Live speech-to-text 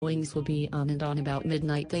Wings will be on and on about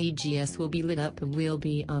midnight. The EGS will be lit up and we'll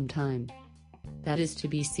be on time. That is to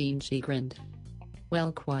be seen, she grinned.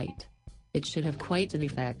 Well, quite. It should have quite an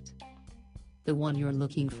effect. The one you're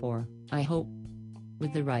looking for, I hope.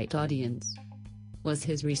 With the right audience. Was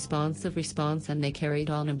his responsive response, and they carried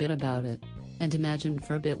on a bit about it, and imagined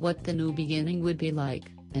for a bit what the new beginning would be like,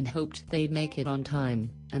 and hoped they'd make it on time,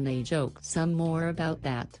 and they joked some more about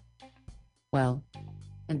that. Well.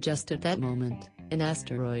 And just at that moment, an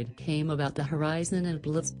asteroid came about the horizon and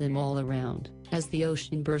blitzed them all around, as the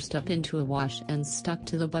ocean burst up into a wash and stuck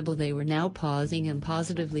to the bubble. They were now pausing and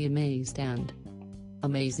positively amazed and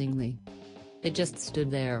amazingly. They just stood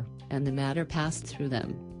there, and the matter passed through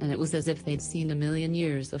them, and it was as if they'd seen a million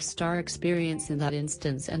years of star experience in that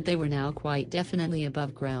instance, and they were now quite definitely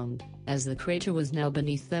above ground, as the crater was now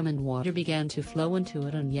beneath them and water began to flow into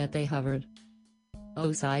it, and yet they hovered.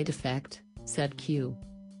 Oh, side effect, said Q.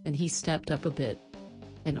 And he stepped up a bit.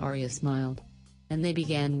 And Arya smiled. And they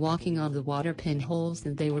began walking on the water pinholes,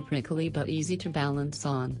 and they were prickly but easy to balance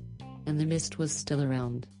on. And the mist was still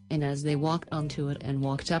around, and as they walked onto it and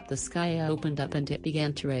walked up, the sky opened up and it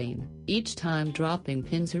began to rain, each time dropping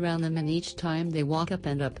pins around them, and each time they walked up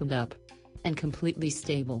and up and up. And completely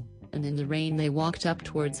stable, and in the rain they walked up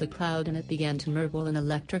towards a cloud and it began to merble, an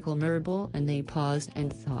electrical merble, and they paused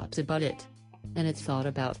and thought about it. And it thought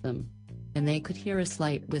about them. And they could hear a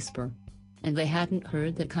slight whisper. And they hadn't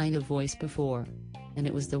heard that kind of voice before. And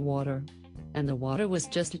it was the water. And the water was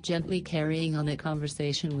just gently carrying on a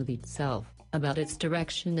conversation with itself, about its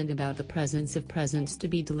direction and about the presence of presents to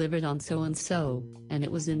be delivered on so and so, and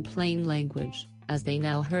it was in plain language, as they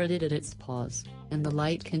now heard it at its pause, and the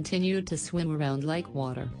light continued to swim around like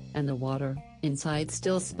water, and the water, inside,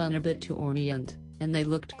 still spun a bit to orient, and they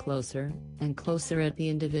looked closer, and closer at the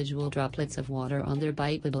individual droplets of water on their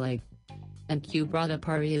bipedal egg. And Q brought up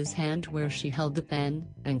Arya's hand where she held the pen,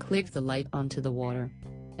 and clicked the light onto the water.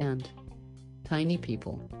 And tiny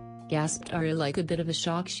people, gasped Arya, like a bit of a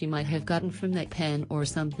shock she might have gotten from that pen or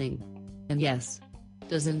something. And yes,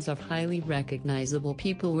 dozens of highly recognizable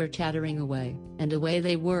people were chattering away, and away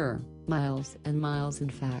they were, miles and miles in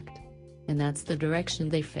fact. And that's the direction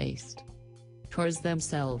they faced. Towards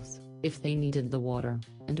themselves, if they needed the water,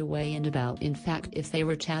 and away and about, in fact, if they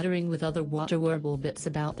were chattering with other water warble bits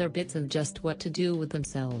about their bits and just what to do with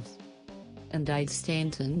themselves. And I'd stay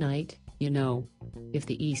tonight, you know, if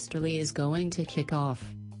the easterly is going to kick off.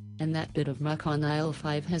 And that bit of muck on aisle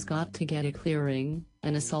 5 has got to get a clearing,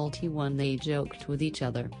 and a salty one, they joked with each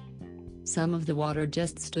other. Some of the water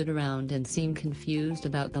just stood around and seemed confused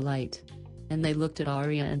about the light. And they looked at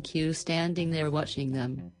Arya and Q standing there watching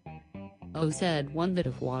them. Oh, said one bit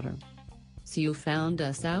of water. So you found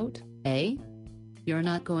us out, eh? You're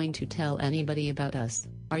not going to tell anybody about us,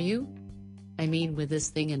 are you? I mean, with this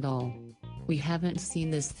thing and all. We haven't seen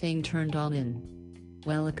this thing turned on in,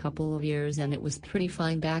 well, a couple of years, and it was pretty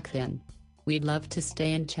fine back then. We'd love to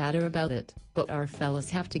stay and chatter about it, but our fellas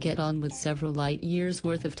have to get on with several light years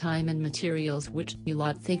worth of time and materials, which you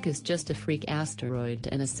lot think is just a freak asteroid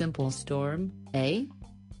and a simple storm, eh?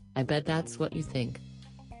 I bet that's what you think.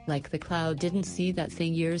 Like the cloud didn't see that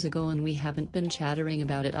thing years ago and we haven't been chattering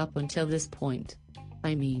about it up until this point.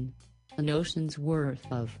 I mean, an ocean's worth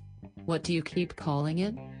of, what do you keep calling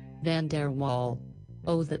it? Van der Waal.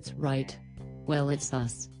 Oh, that's right. Well, it's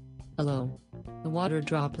us. Hello. The water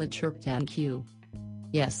droplet chirped at Q.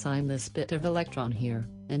 Yes, I'm this bit of electron here,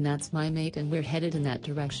 and that's my mate, and we're headed in that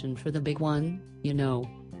direction for the big one, you know.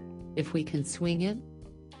 If we can swing it?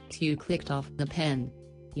 Q clicked off the pen.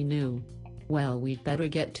 He knew. Well, we'd better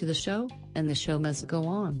get to the show, and the show must go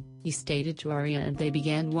on, he stated to Arya, and they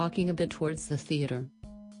began walking a bit towards the theater.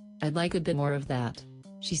 I'd like a bit more of that,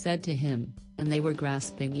 she said to him, and they were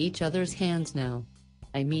grasping each other's hands now.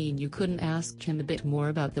 I mean, you couldn't ask him a bit more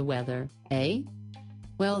about the weather, eh?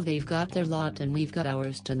 Well, they've got their lot and we've got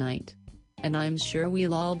ours tonight. And I'm sure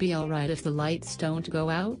we'll all be alright if the lights don't go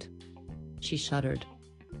out? She shuddered.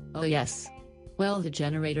 Oh yes. Well, the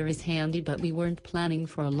generator is handy, but we weren't planning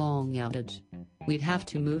for a long outage. We'd have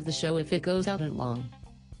to move the show if it goes out and long.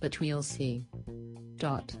 But we'll see.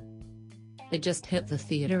 They just hit the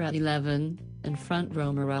theater at 11, and front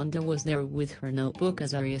row Miranda was there with her notebook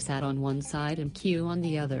as Arya sat on one side and Q on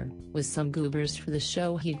the other, with some goobers for the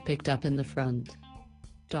show he'd picked up in the front.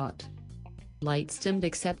 Lights dimmed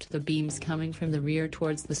except the beams coming from the rear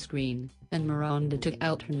towards the screen, and Miranda took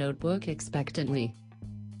out her notebook expectantly.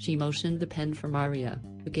 She motioned the pen for Arya,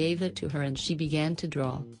 who gave it to her, and she began to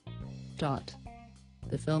draw.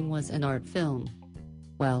 The film was an art film.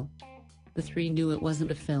 Well, The three knew it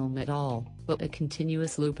wasn't a film at all, but a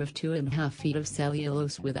continuous loop of 2.5 feet of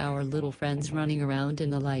cellulose with our little friends running around in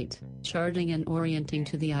the light, charting and orienting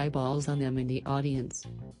to the eyeballs on them in the audience.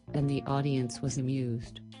 And the audience was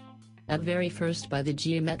amused. At very first by the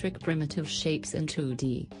geometric primitive shapes in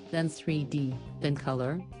 2D, then 3D, then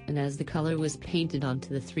color, and as the color was painted onto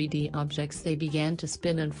the 3D objects they began to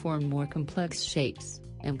spin and form more complex shapes,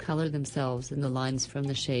 and color themselves, and the lines from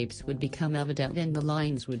the shapes would become evident and the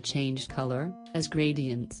lines would change color, as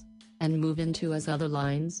gradients, and move into as other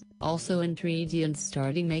lines, also in 3D, and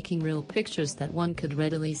starting making real pictures that one could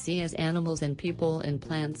readily see as animals and people and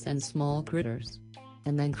plants and small critters.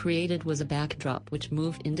 And then created was a backdrop which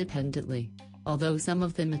moved independently, although some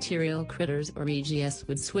of the material critters or EGS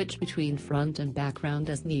would switch between front and background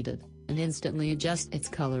as needed, and instantly adjust its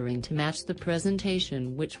coloring to match the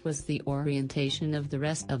presentation, which was the orientation of the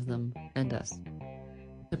rest of them, and us.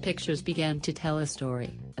 The pictures began to tell a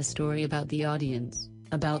story about the audience,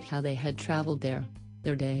 about how they had traveled there,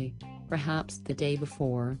 their day, perhaps the day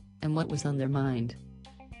before, and what was on their mind.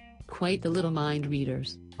 Quite the little mind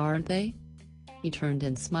readers, aren't they? He turned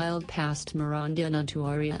and smiled past Miranda and onto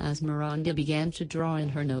Aria as Miranda began to draw in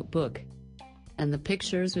her notebook. And the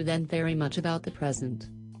pictures were then very much about the present.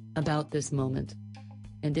 About this moment.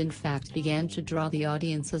 And in fact began to draw the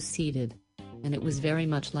audience as seated. And it was very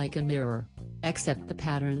much like a mirror, except the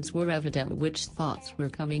patterns were evident which thoughts were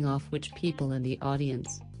coming off which people in the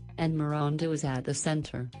audience. And Miranda was at the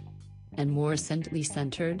center. And more centrally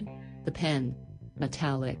centered, the pen,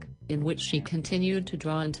 metallic, in which she continued to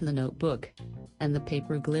draw into the notebook. And the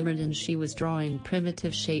paper glimmered and she was drawing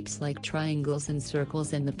primitive shapes like triangles and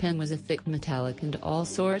circles, and the pen was a thick metallic, and all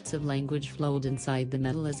sorts of language flowed inside the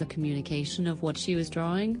metal as a communication of what she was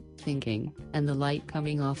drawing, thinking, and the light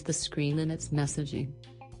coming off the screen and its messaging.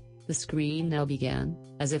 The screen now began,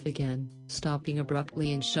 as if again, stopping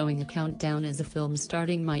abruptly and showing a countdown as a film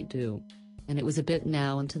starting might do. And it was a bit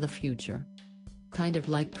now into the future. Kind of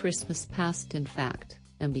like Christmas past in fact.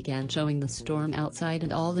 And began showing the storm outside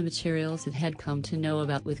and all the materials it had come to know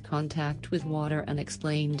about with contact with water, and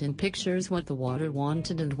explained in pictures what the water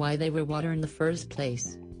wanted and why they were water in the first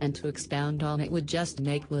place, and to expound on it would just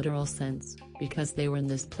make literal sense, because they were in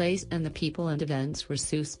this place and the people and events were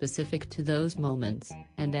so specific to those moments,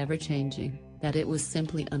 and ever-changing, that it was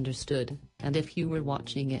simply understood, and if you were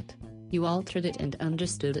watching it, you altered it and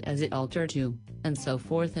understood it as it altered you, and so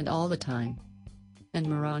forth and all the time. And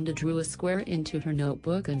Miranda drew a square into her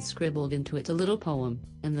notebook and scribbled into it a little poem,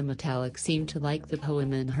 and the metallic seemed to like the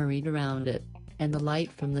poem and hurried around it, and the light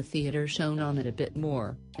from the theater shone on it a bit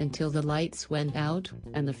more, until the lights went out,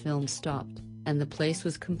 and the film stopped, and the place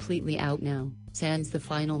was completely out now, sans the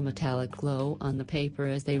final metallic glow on the paper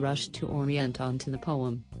as they rushed to orient onto the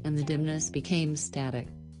poem, and the dimness became static.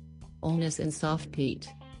 Allness and soft peat.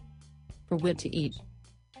 For wit to eat.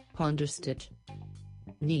 Ponder stitch.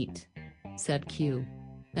 Neat. Said Q.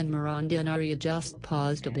 And Miranda and Aria just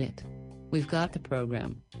paused a bit. We've got the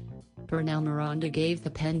program. For now Miranda gave the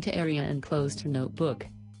pen to Aria and closed her notebook.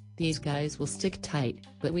 These guys will stick tight,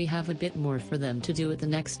 but we have a bit more for them to do at the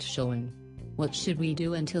next showing. What should we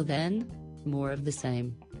do until then? More of the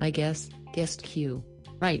same, I guess, guessed Q.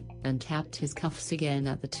 Right, and tapped his cuffs again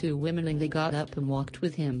at the two women, and they got up and walked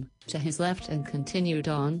with him, to his left, and continued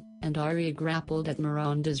on, and Aria grappled at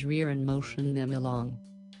Miranda's rear and motioned them along.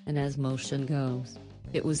 And as motion goes,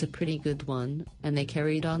 it was a pretty good one, and they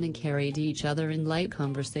carried on and carried each other in light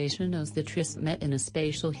conversation as the tryst met in a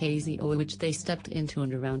spatial hazy O which they stepped into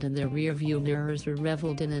and around, and their rear view mirrors were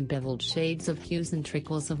reveled in, and beveled shades of hues and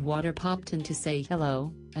trickles of water popped in to say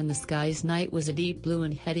hello, and the sky's night was a deep blue,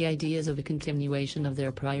 and heady ideas of a continuation of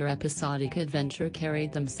their prior episodic adventure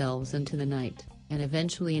carried themselves into the night, and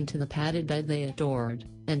eventually into the padded bed they adored,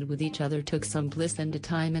 and with each other took some bliss and a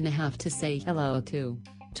time and a half to say hello to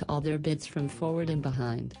all their bits from forward and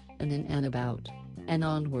behind, and in and about, and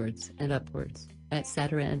onwards and upwards,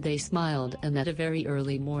 etc. And they smiled, and at a very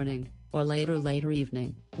early morning, or later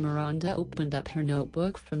evening, Miranda opened up her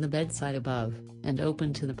notebook from the bedside above, and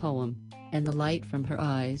opened to the poem, and the light from her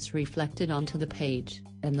eyes reflected onto the page,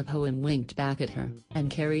 and the poem winked back at her, and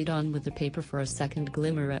carried on with the paper for a second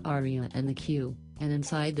glimmer at Aria and the Q, and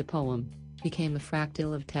inside the poem, became a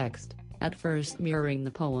fractal of text, at first mirroring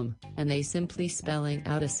the poem, and they simply spelling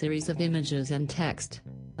out a series of images and text,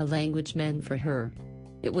 a language meant for her.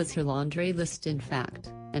 It was her laundry list in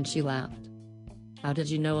fact, and she laughed. How did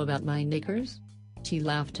you know about my knickers? She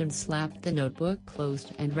laughed and slapped the notebook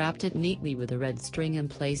closed and wrapped it neatly with a red string and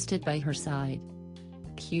placed it by her side.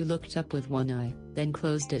 Q looked up with one eye, then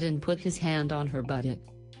closed it and put his hand on her buttock.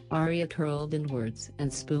 Arya curled inwards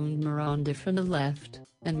and spooned Miranda from the left,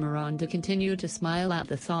 and Miranda continued to smile at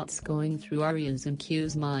the thoughts going through Arya's and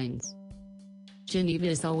Q's minds. Geneva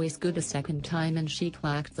is always good a second time, and she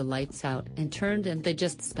clacked the lights out and turned, and they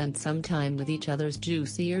just spent some time with each other's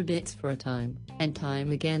juicier bits for a time, and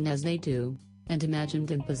time again as they do, and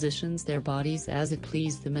imagined in positions their bodies as it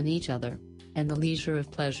pleased them and each other, and the leisure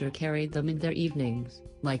of pleasure carried them in their evenings,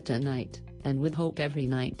 like tonight, and with hope every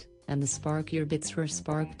night, and the sparkier bits were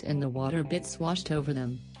sparked and the water bits washed over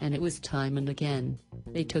them, and it was time and again,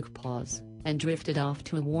 they took pause, and drifted off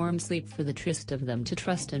to a warm sleep for the tryst of them to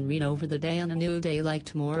trust and read over the day on a new day like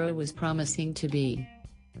tomorrow was promising to be.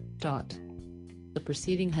 The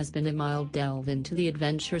preceding has been a mild delve into the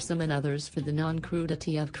adventuresome and others for the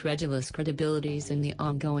non-crudity of credulous credibilities in the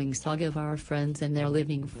ongoing saga of our friends and their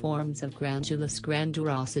living forms of grandulous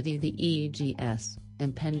grandurosity, the EGS,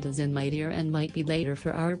 and penned as in mightier and might be later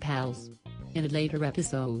for our pals. In a later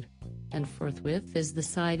episode. And forthwith is the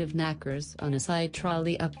side of knackers on a side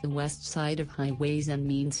trolley up the west side of highways and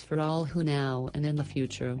means for all who now and in the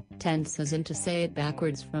future, tense as in to say it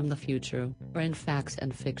backwards from the future, or in facts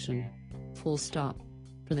and fiction. Full stop.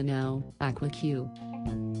 For the now, Aqua Q.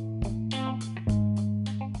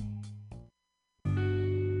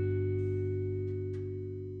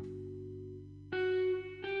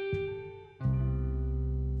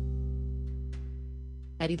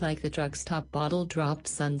 Eddie, like the truck's top bottle dropped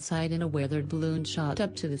sunside in a weathered balloon, shot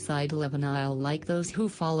up to the side of an aisle like those who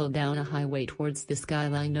follow down a highway towards the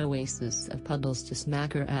skyline oasis of puddles to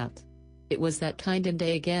smack her at. It was that kind of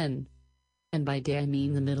day again. And by day I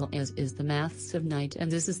mean the middle as is the maths of night,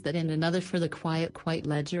 and this is that, and another for the quiet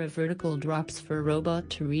ledger of vertical drops for a robot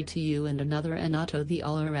to read to you, and another and auto the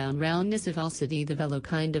all-around roundness of Alcity, the velo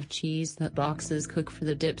kind of cheese that boxes cook for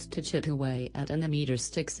the dips to chip away at, and the meter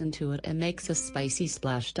sticks into it and makes a spicy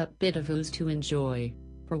splashed up bit of ooze to enjoy.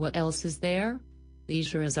 For what else is there?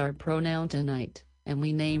 Leisure is our pronoun tonight, and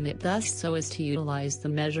we name it thus so as to utilize the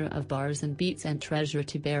measure of bars and beats and treasure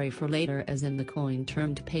to bury for later, as in the coin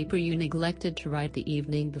termed paper you neglected to write the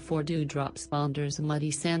evening before. Dewdrop sponders a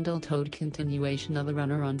muddy sandal-toed continuation of a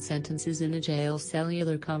runner-on sentences in a jail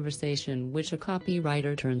cellular conversation which a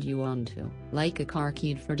copywriter turned you onto. Like a car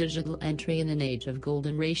keyed for digital entry in an age of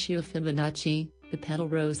golden ratio Fibonacci, the petal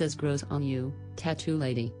rose as grows on you, tattoo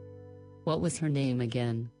lady. What was her name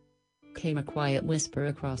again? Came a quiet whisper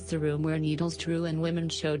across the room where needles drew and women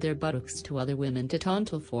showed their buttocks to other women to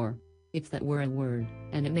tonsil for. If that were a word,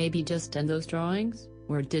 and it may be just in those drawings,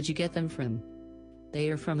 where did you get them from? They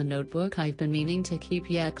are from a notebook I've been meaning to keep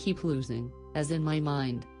yet keep losing, as in my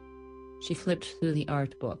mind. She flipped through the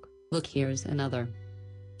art book. Look, here's another.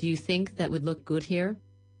 Do you think that would look good here?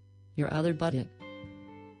 Your other buttock?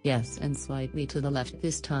 Yes, and slightly to the left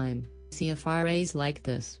this time. See if I raise like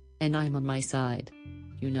this, and I'm on my side.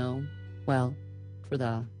 You know. Well, for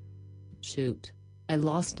the shoot, I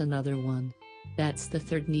lost another one. That's the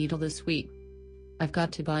third needle this week. I've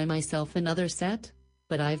got to buy myself another set,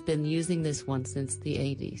 but I've been using this one since the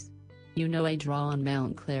 80s. You know, I draw on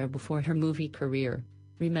Mount Claire before her movie career.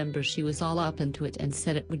 Remember, she was all up into it and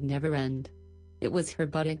said it would never end. It was her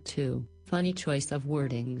buttock too. Funny choice of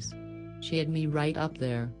wordings. She had me right up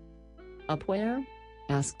there. Up where?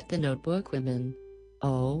 Asked the notebook woman.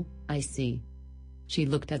 Oh, I see. She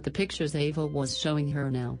looked at the pictures Ava was showing her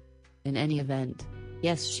now. In any event,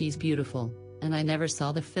 yes, she's beautiful, and I never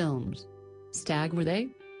saw the films. Stag, were they?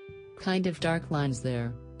 Kind of dark lines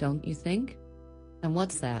there, don't you think? And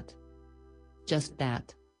what's that? Just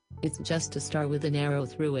that. It's just a star with an arrow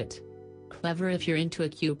through it. Clever if you're into a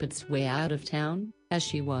Cupid's way out of town, as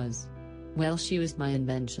she was. Well, she was my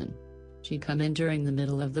invention. She'd come in during the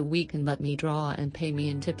middle of the week and let me draw and pay me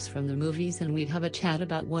in tips from the movies, and we'd have a chat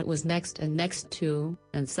about what was next and next too,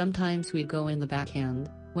 and sometimes we'd go in the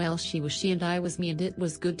backhand. Well, she was she and I was me, and it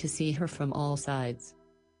was good to see her from all sides.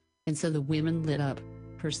 And so the woman lit up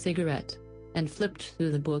her cigarette and flipped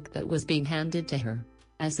through the book that was being handed to her,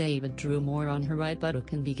 as Ava drew more on her right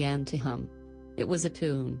buttock and began to hum. It was a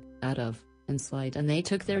tune, out of, and slide, and they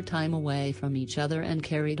took their time away from each other and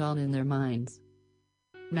carried on in their minds.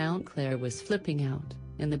 Mount Claire was flipping out,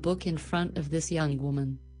 in the book in front of this young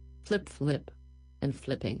woman. Flip, flip. And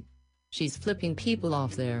flipping. She's flipping people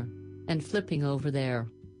off there. And flipping over there.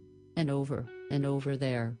 And over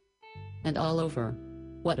there. And all over.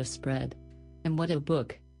 What a spread. And what a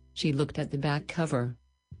book. She looked at the back cover.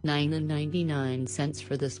 9.99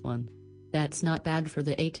 for this one. That's not bad for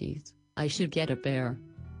the 80s. I should get a pair.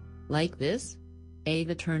 Like this?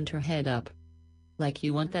 Ava turned her head up. Like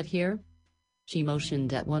you want that here? She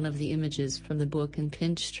motioned at one of the images from the book and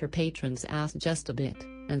pinched her patron's ass just a bit,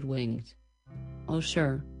 and winked. Oh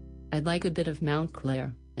sure. I'd like a bit of Mount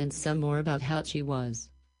Claire. and some more about how she was.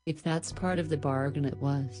 If that's part of the bargain, it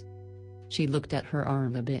was. She looked at her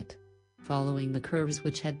arm a bit, following the curves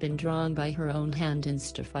which had been drawn by her own hand in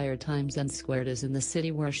Stafire times and squared as in the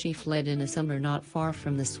city where she fled in a summer not far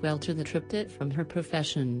from the swelter that tripped it from her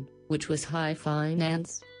profession, which was high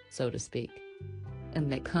finance, so to speak.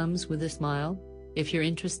 And that comes with a smile, if you're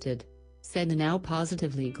interested, said the now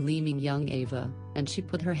positively gleaming young Ava, and she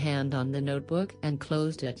put her hand on the notebook and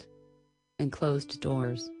closed it. And closed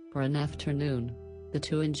doors, for an afternoon. The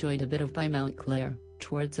two enjoyed a bit of by Mount Clare,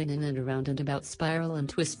 towards an in and around and about spiral and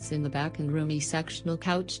twists in the back and roomy sectional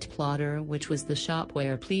couched plotter which was the shop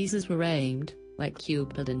where pleases were aimed, like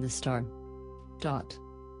Cupid in the star.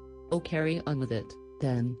 Oh, carry on with it,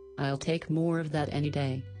 then, I'll take more of that any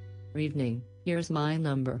day. Evening, here's my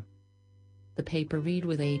number. The paper read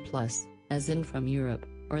with A+, as in from Europe,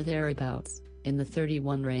 or thereabouts, in the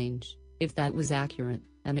 31 range, if that was accurate,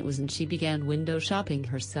 and it wasn't. She began window shopping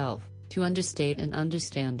herself, to understate an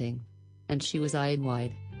understanding. And she was eyed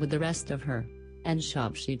wide, with the rest of her, and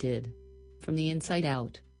shop she did. From the inside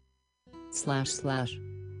out. /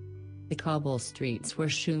 The cobble streets where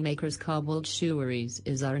shoemakers cobbled shoeries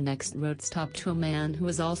is our next road stop to a man who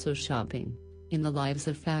is also shopping, in the lives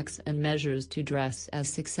of facts and measures to dress as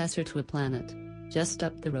successor to a planet. Just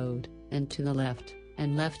up the road, and to the left,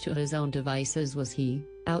 and left to his own devices was he,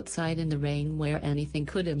 outside in the rain where anything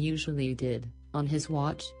could and usually did, on his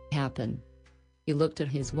watch, happen. He looked at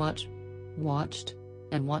his watch, watched,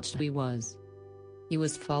 and watched. He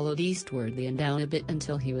was followed eastwardly and down a bit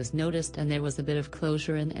until he was noticed and there was a bit of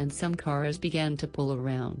closure and some cars began to pull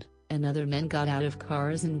around, and other men got out of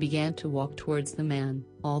cars and began to walk towards the man,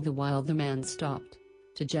 all the while the man stopped,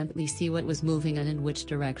 to gently see what was moving and in which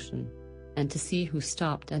direction, and to see who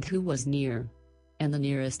stopped and who was near. And the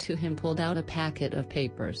nearest to him pulled out a packet of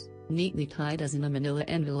papers, neatly tied as in a manila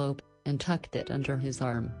envelope, and tucked it under his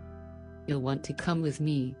arm. You'll want to come with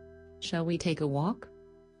me. Shall we take a walk?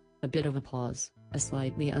 A bit of a pause, a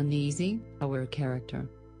slightly uneasy, our character,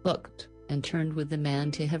 looked, and turned with the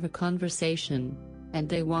man to have a conversation, and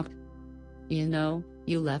they walked. You know,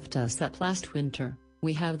 you left us that last winter,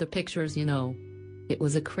 we have the pictures you know. It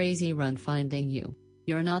was a crazy run finding you.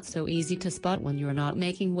 You're not so easy to spot when you're not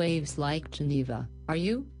making waves like Geneva, are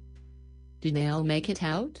you? Did they all make it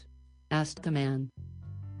out? Asked the man.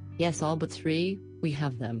 Yes, all but 3, we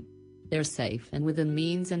have them. They're safe and within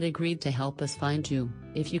means and agreed to help us find you,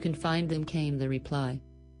 if you can find them, came the reply.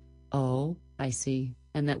 Oh, I see,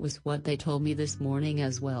 and that was what they told me this morning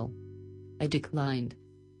as well. I declined.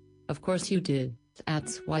 Of course you did,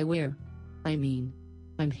 that's why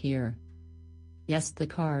I'm here. Yes, the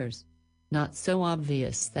cars. Not so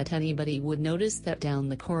obvious that anybody would notice that down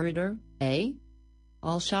the corridor, eh?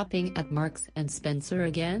 All shopping at Marks and Spencer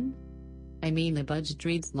again? I mean, the budget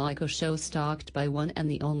reads like a show stocked by one and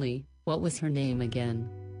the only, what was her name again?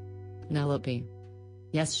 Penelope.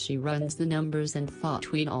 Yes, she runs the numbers and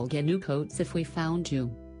thought we'd all get new coats if we found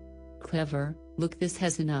you. Clever, look, this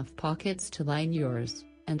has enough pockets to line yours,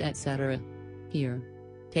 and etc. Here.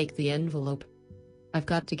 Take the envelope. I've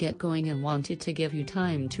got to get going and wanted to give you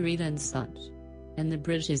time to read and such. And the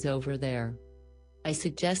bridge is over there. I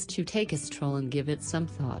suggest you take a stroll and give it some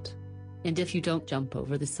thought. And if you don't jump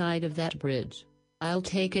over the side of that bridge, I'll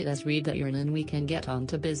take it as read that you're in and we can get on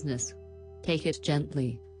to business. Take it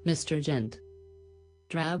gently, Mr. Gent.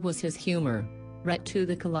 Drab was his humor, right to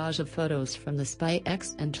the collage of photos from the Spy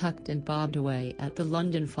X and tucked and bobbed away at the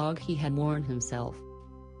London fog he had worn himself.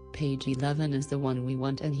 Page 11 is the one we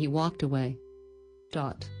want, and he walked away.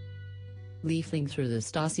 Leafing through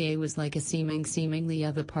this dossier was like a seemingly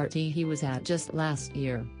of a party he was at just last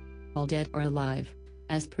year. All dead or alive,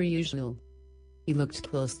 as per usual. He looked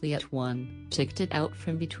closely at one, picked it out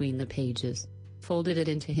from between the pages, folded it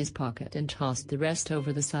into his pocket and tossed the rest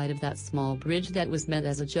over the side of that small bridge that was meant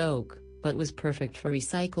as a joke, but was perfect for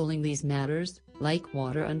recycling these matters, like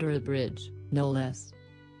water under a bridge, no less.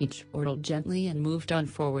 He chortled gently and moved on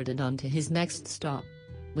forward and on to his next stop.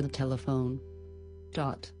 With a telephone.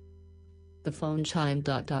 The phone chimed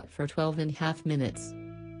for 12.5 minutes.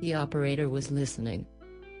 The operator was listening.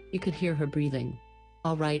 You could hear her breathing.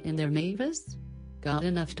 All right in there, Mavis? Got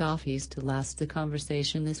enough toffees to last the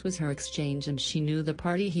conversation. This was her exchange, and she knew the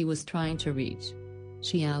party he was trying to reach.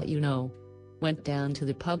 She went down to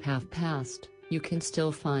the pub 1:30. You can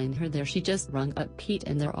still find her there. She just rung up Pete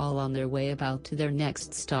and they're all on their way about to their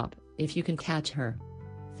next stop, if you can catch her.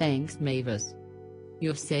 Thanks, Mavis. You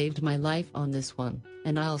have saved my life on this one,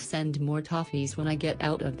 and I'll send more toffees when I get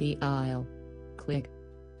out of the aisle. Click.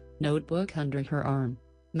 Notebook under her arm,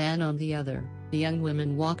 man on the other, the young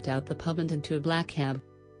women walked out the pub and into a black cab.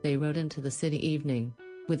 They rode into the city evening,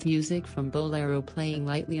 with music from Bolero playing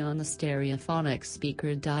lightly on the stereophonic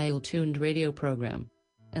speaker dial-tuned radio program.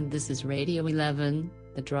 And this is Radio 11,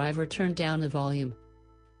 the driver turned down the volume.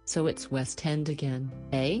 So it's West End again,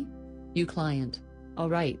 eh? You client.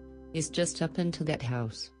 Alright, it's just up into that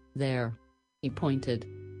house, there. He pointed.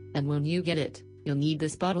 And when you get it, you'll need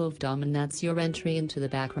this bottle of Dom and that's your entry into the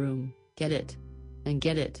back room, get it? And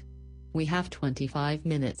get it. We have 25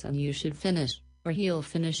 minutes and you should finish, or he'll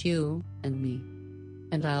finish you, and me.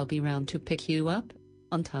 And I'll be round to pick you up?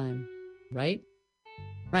 On time. Right?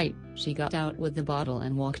 Right. She got out with the bottle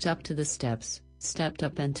and walked up to the steps, stepped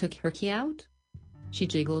up and took her key out. She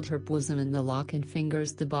jiggled her bosom in the lock and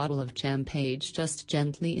fingers the bottle of champagne just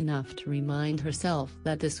gently enough to remind herself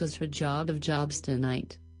that this was her job of jobs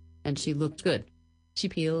tonight. And she looked good. She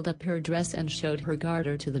peeled up her dress and showed her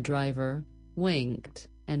garter to the driver, winked,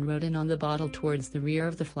 and rode in on the bottle towards the rear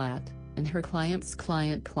of the flat, and her client's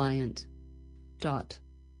client.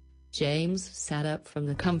 James sat up from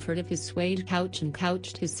the comfort of his suede couch and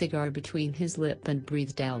couched his cigar between his lip and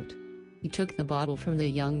breathed out. He took the bottle from the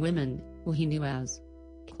young woman, who he knew as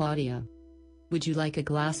Claudia. Would you like a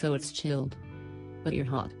glass? Oh, it's chilled. But you're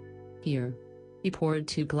hot. Here. He poured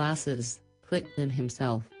 2 glasses, clicked them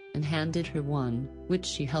himself, and handed her one, which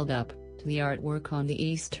she held up, to the artwork on the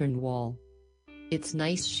eastern wall. It's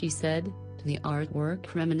nice, she said, to the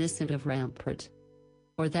artwork reminiscent of Rampart.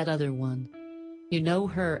 Or that other one. You know,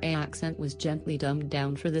 her accent was gently dumbed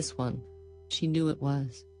down for this one. She knew it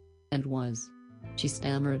was. And was. She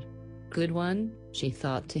stammered. Good one, she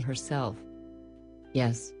thought to herself.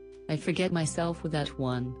 Yes. I forget myself with that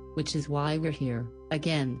one, which is why we're here,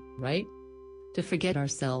 again, right? To forget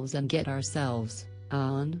ourselves and get ourselves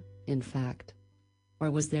on, in fact.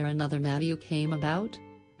 Or was there another Matt you came about?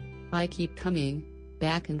 I keep coming,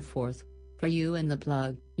 back and forth, for you and the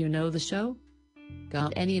plug, you know the show?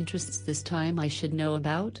 Got any interests this time I should know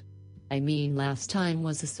about? I mean, last time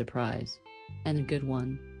was a surprise. And a good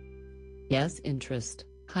one. Yes, interest.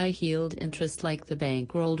 High-heeled interest like the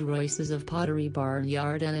bankrolled Royces of Pottery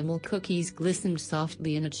Barnyard. Animal cookies glistened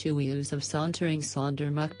softly in a chewy ooze of sauntering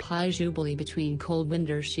Sondermuck pie jubilee between cold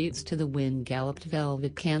window sheets to the wind galloped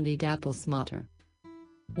velvet candied apple smotter.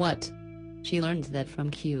 What? She learned that from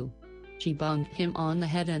Q. She bunged him on the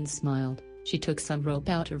head and smiled. She took some rope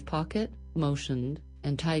out her pocket, motioned,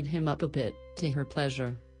 and tied him up a bit, to her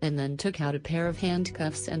pleasure, and then took out a pair of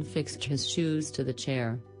handcuffs and fixed his shoes to the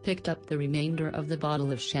chair, picked up the remainder of the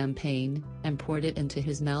bottle of champagne, and poured it into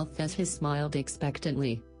his mouth as he smiled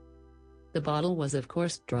expectantly. The bottle was of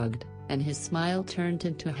course drugged, and his smile turned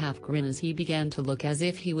into a half-grin as he began to look as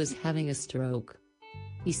if he was having a stroke.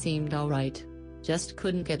 He seemed all right, just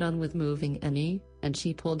couldn't get on with moving any, and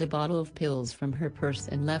she pulled a bottle of pills from her purse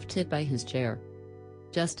and left it by his chair.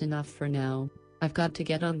 Just enough for now. I've got to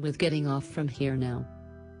get on with getting off from here now.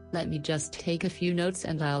 Let me just take a few notes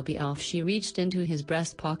and I'll be off. She reached into his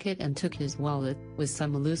breast pocket and took his wallet, with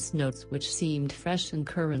some loose notes which seemed fresh and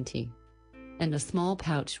currenty. And a small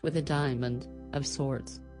pouch with a diamond, of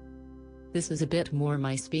sorts. This is a bit more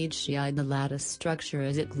my speed. She eyed the lattice structure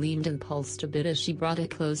as it gleamed and pulsed a bit as she brought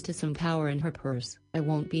it close to some power in her purse. I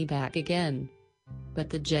won't be back again. But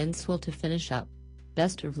the gents will to finish up.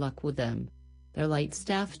 Best of luck with them. They're light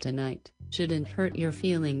staff tonight, shouldn't hurt your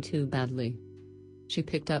feeling too badly. She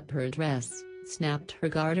picked up her dress, snapped her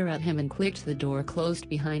garter at him and clicked the door closed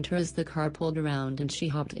behind her as the car pulled around and she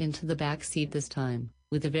hopped into the back seat this time,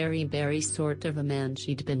 with the very sort of a man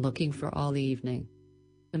she'd been looking for all evening.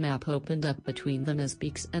 The map opened up between them as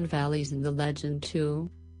peaks and valleys in the legend too,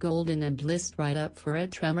 golden and blissed right up for a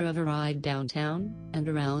tremor of a ride downtown, and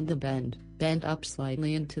around the bend, bent up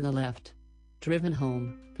slightly and to the left. Driven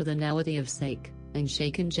home, for the nowity of sake, and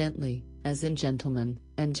shaken gently, as in gentlemen,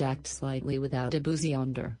 and jacked slightly without a boozy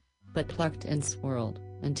under, but plucked and swirled,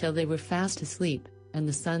 until they were fast asleep, and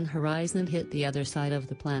the sun horizon hit the other side of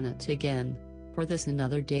the planet again, for this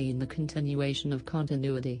another day in the continuation of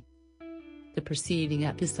continuity. The preceding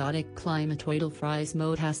episodic climatoidal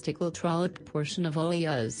phrismotastical trollop portion of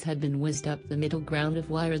OEAs had been whizzed up the middle ground of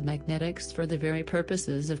wired magnetics for the very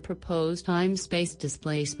purposes of proposed time-space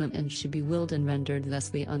displacement and should be willed and rendered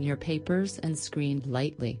thusly on your papers and screened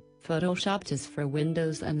lightly, photoshopped as for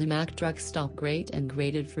Windows and the Mac drug stop grate and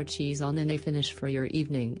grated for cheese on and a finish for your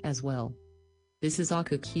evening as well. This is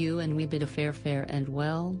AQQ and we bid a fair and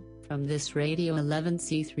well, from this Radio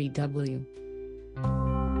 11C3W.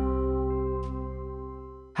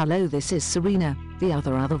 Hello, this is Serena, the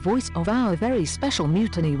other voice of our very special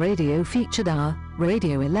Mutiny Radio featured hour,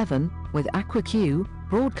 Radio 11, with AQQ,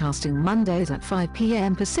 broadcasting Mondays at 5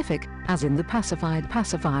 p.m. Pacific, as in the pacified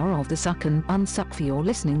pacifier of the suck and unsuck for your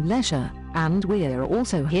listening leisure. And we're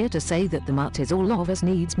also here to say that the Mutt is all of us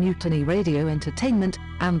needs Mutiny Radio entertainment,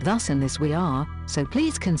 and thus in this we are, so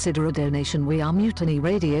please consider a donation. We are Mutiny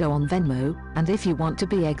Radio on Venmo, and if you want to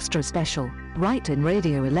be extra special, write in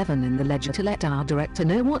Radio 11 in the ledger to let our director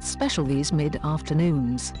know what's special these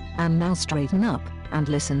mid-afternoons. And now straighten up, and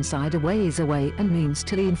listen sideways away and means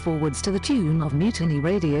to lean forwards to the tune of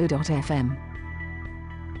MutinyRadio.fm.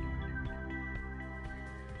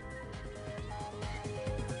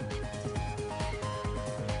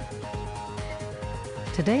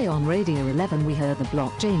 Today on Radio 11 we heard the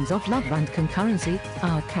blockchains of love and concurrency,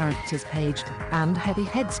 our characters paged, and Heavy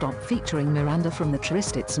Headstop featuring Miranda from the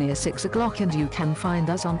Trist. It's near 6 o'clock and you can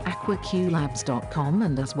find us on aquaqlabs.com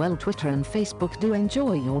and as well Twitter and Facebook. Do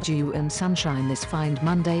enjoy your dew and sunshine this fine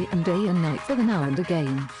Monday and day and night for the now and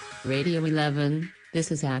again. Radio 11,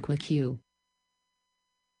 this is AquaQ.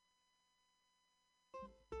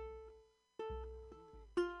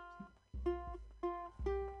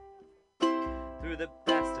 Through the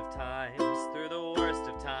best of times, through the worst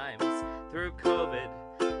of times, through COVID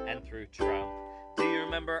and through Trump. Do you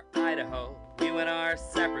remember Idaho? We went our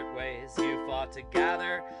separate ways. You fought to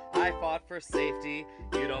gather, I fought for safety.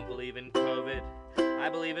 You don't believe in COVID, I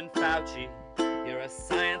believe in Fauci. You're a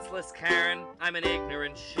scienceless Karen, I'm an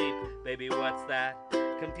ignorant sheep. Baby, what's that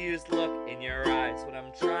confused look in your eyes? What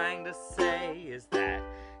I'm trying to say is that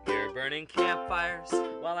you're burning campfires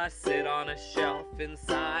while I sit on a shelf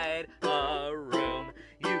inside a room.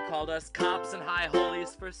 You called us cops and high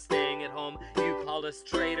holies for staying at home. You called us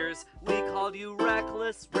traitors, we called you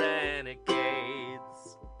reckless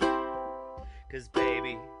renegades. 'Cause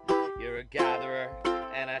baby, you're a gatherer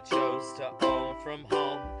and I chose to own from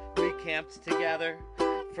home. We camped together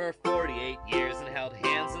for 48 years and held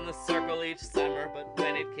hands in the circle each summer. But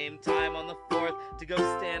when it came time on the 4th to go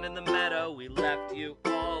stand in the meadow, we left you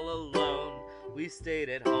all alone. We stayed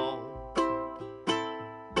at home.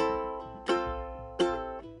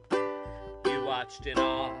 You watched in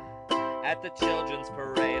awe at the children's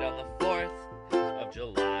parade on the 4th of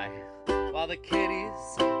July. While the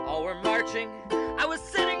kiddies all were marching, I was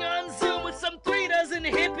sitting on Zoom with some 3 dozen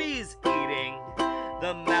hippies eating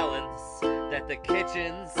the melons that the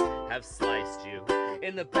kitchens have sliced you.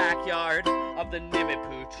 In the backyard of the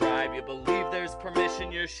Nimipu tribe, you believe there's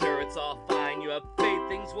permission, you're sure it's all fine. You have faith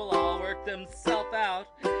things will all work themselves out.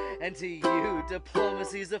 And to you,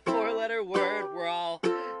 diplomacy's a 4-letter word. We're all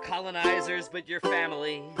colonizers, but your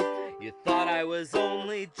family. You thought I was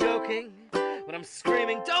only joking, but I'm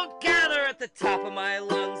screaming, don't gather at the top of my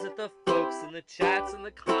lungs at the folks in the chats and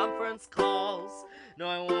the conference calls. No,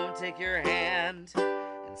 I won't take your hand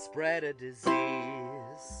and spread a disease.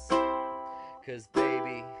 'Cause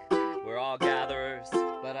baby, we're all gatherers,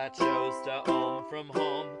 but I chose to own from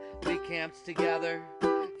home. We camped together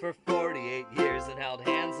for 48 years and held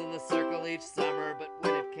hands in the circle each summer. But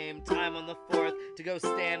when it came time on the 4th to go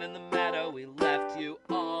stand in the meadow, we left you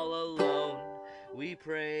all alone. We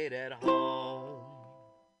prayed at home.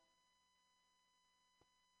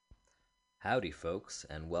 Howdy, folks,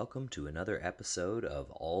 and welcome to another episode of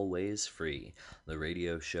Always Free, the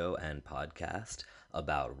radio show and podcast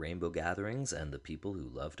about rainbow gatherings and the people who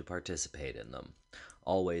love to participate in them.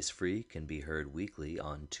 Always Free can be heard weekly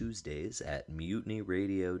on Tuesdays at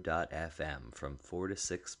MutinyRadio.fm from 4 to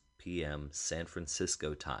 6 p.m. San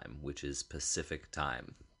Francisco time, which is Pacific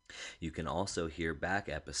time. You can also hear back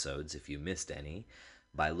episodes if you missed any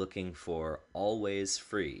by looking for Always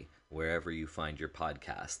Free wherever you find your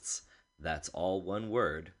podcasts. That's all one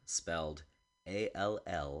word, spelled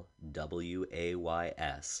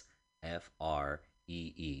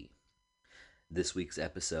ALLWAYSFREE. This week's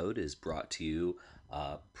episode is brought to you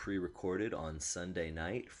pre-recorded on Sunday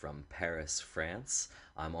night from Paris, France.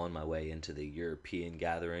 I'm on my way into the European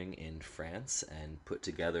gathering in France and put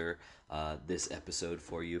together this episode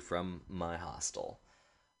for you from my hostel.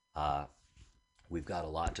 We've got a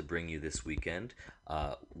lot to bring you this weekend.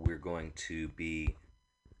 We're going to be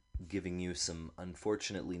giving you some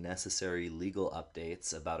unfortunately necessary legal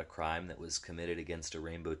updates about a crime that was committed against a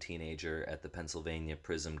rainbow teenager at the Pennsylvania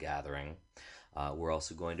Prism gathering. We're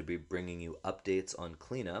also going to be bringing you updates on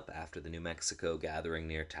cleanup after the New Mexico gathering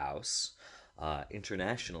near Taos.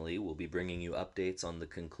 Internationally, we'll be bringing you updates on the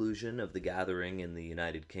conclusion of the gathering in the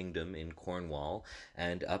United Kingdom in Cornwall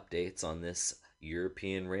and updates on this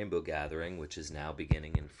European rainbow gathering, which is now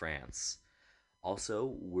beginning in France.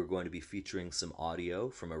 Also, we're going to be featuring some audio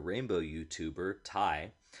from a rainbow YouTuber,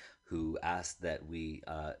 Ty, who asked that we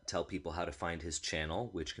tell people how to find his channel,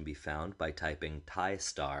 which can be found by typing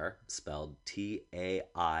TyStar, spelled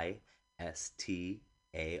T-A-I-S-T-A-R,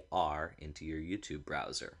 into your YouTube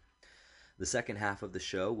browser. The second half of the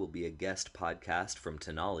show will be a guest podcast from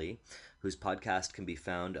Tenali, whose podcast can be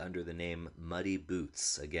found under the name Muddy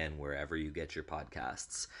Boots, again, wherever you get your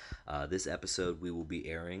podcasts. This episode we will be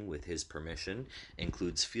airing with his permission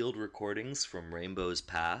includes field recordings from Rainbow's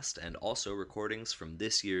past and also recordings from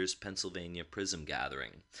this year's Pennsylvania Prism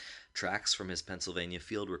Gathering. Tracks from his Pennsylvania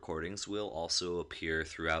field recordings will also appear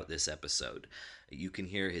throughout this episode. You can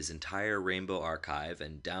hear his entire Rainbow archive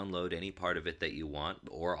and download any part of it that you want,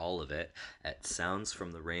 or all of it, at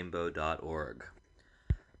soundsfromtherainbow.org.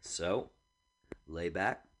 So, lay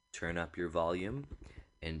back, turn up your volume,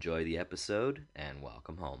 enjoy the episode, and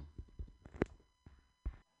welcome home.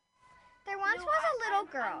 There once was a little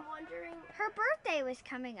girl. Her birthday was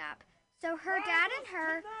coming up, so her dad and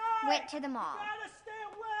her went to the mall.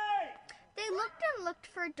 They looked and looked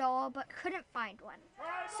for a doll but couldn't find one.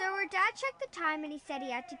 So her dad checked the time and he said he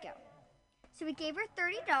had to go. So he gave her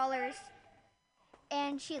 $30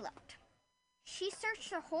 and she left. She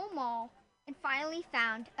searched the whole mall and finally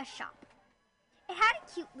found a shop. It had a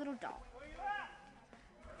cute little doll.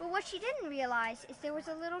 But what she didn't realize is there was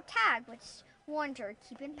a little tag which warned her to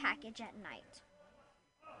keep in package at night.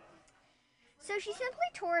 So she simply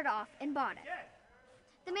tore it off and bought it.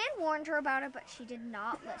 The man warned her about it, but she did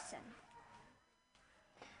not listen.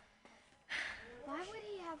 Why would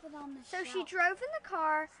he have it on the So shelf? she drove in the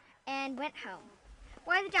car and went home.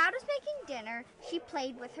 While the dad was making dinner, she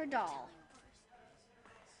played with her doll.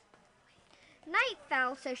 Night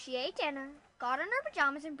fell, so she ate dinner, got on her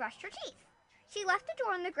pajamas, and brushed her teeth. She left the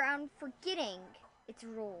door on the ground, forgetting its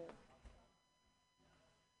rule.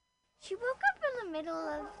 She woke up in the middle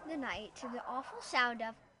of the night to the awful sound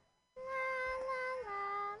of la la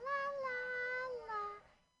la la la la.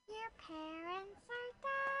 Your parents are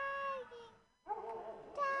dying.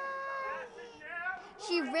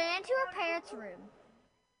 She ran to her parents' room,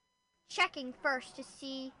 checking first to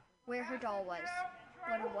see where her doll was.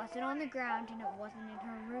 But it wasn't on the ground and it wasn't in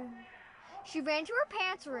her room. She ran to her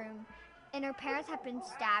parents' room, and her parents had been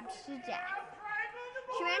stabbed to death.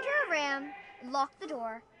 She ran to her room, locked the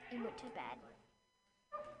door, and went to bed.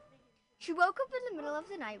 She woke up in the middle of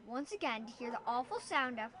the night once again to hear the awful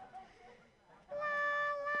sound of la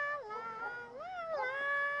la la la la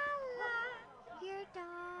la. Your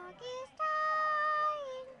dog is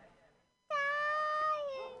dying,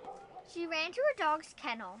 dying. She ran to her dog's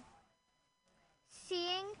kennel,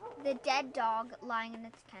 seeing the dead dog lying in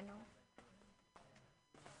its kennel.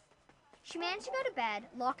 She managed to go to bed,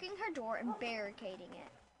 locking her door and barricading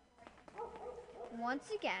it. Once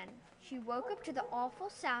again, she woke up to the awful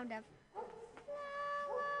sound of la la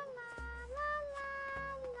la la la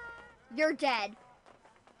la. You're dead.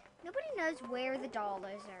 Nobody knows where the doll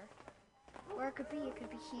is or where it could be. It could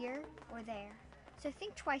be here or there. So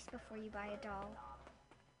think twice before you buy a doll.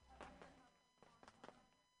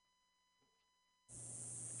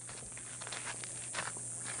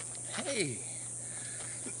 Hey.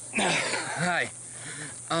 Hi.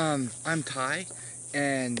 I'm Ty,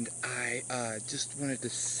 and I just wanted to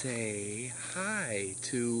say hi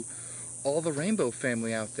to all the Rainbow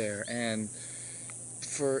family out there, and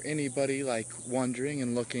for anybody like wondering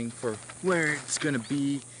and looking for where it's gonna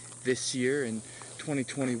be this year in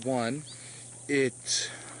 2021, if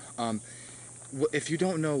you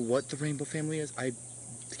don't know what the Rainbow family is, I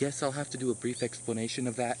guess I'll have to do a brief explanation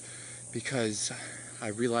of that, because I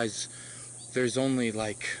realize there's only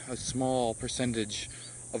like a small percentage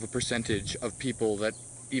of people that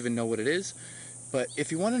even know what it is. But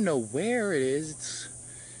if you want to know where it is,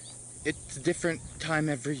 it's a different time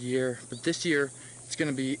every year. But this year, it's going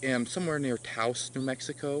to be somewhere near Taos, New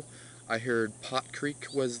Mexico. I heard Pot Creek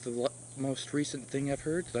was the most recent thing I've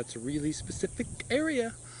heard. So that's a really specific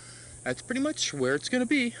area. That's pretty much where it's going to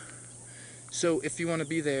be. So if you want to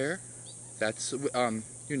be there, that's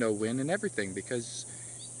you know when and everything, because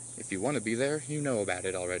if you want to be there, you know about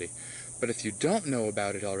it already. But if you don't know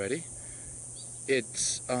about it already,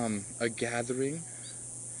 it's a gathering,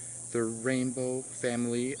 the Rainbow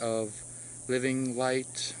family of living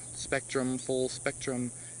light, spectrum, full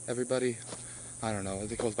spectrum, everybody. I don't know,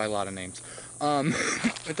 it goes by a lot of names.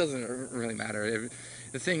 It doesn't really matter.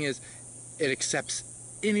 The thing is, it accepts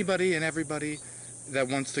anybody and everybody that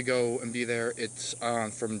wants to go and be there. It's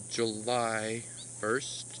from July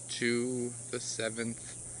 1st to the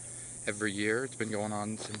 7th every year. It's been going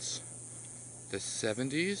on since the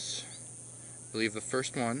 70s. I believe the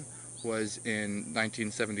first one was in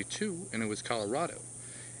 1972, and it was Colorado.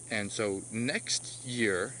 And so next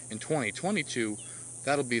year, in 2022,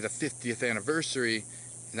 that'll be the 50th anniversary,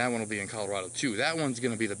 and that one will be in Colorado too. That one's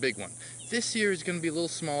going to be the big one. This year is going to be a little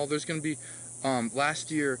small. There's going to be,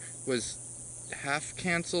 last year was half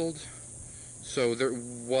canceled, So there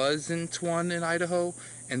wasn't one in Idaho,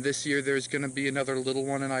 and this year there's going to be another little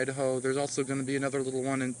one in Idaho. There's also going to be another little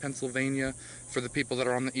one in Pennsylvania for the people that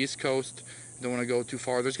are on the East Coast. Don't want to go too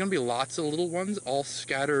far. There's going to be lots of little ones all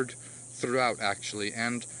scattered throughout, actually.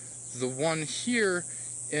 And the one here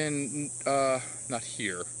in, not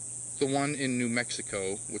here, the one in New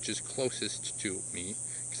Mexico, which is closest to me,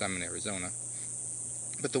 because I'm in Arizona.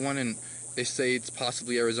 But the one in, they say it's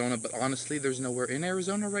possibly Arizona, but honestly, there's nowhere in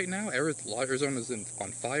Arizona right now. Arizona's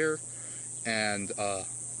on fire, and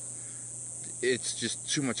it's just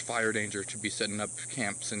too much fire danger to be setting up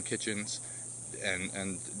camps and kitchens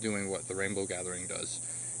and doing what the Rainbow Gathering does.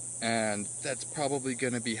 And that's probably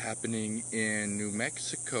going to be happening in New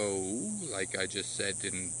Mexico, like I just said,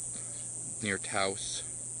 near Taos,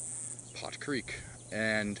 Pot Creek.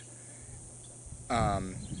 And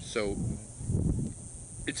so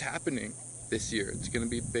it's happening this year. It's going to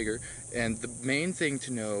be bigger. And the main thing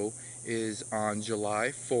to know is on July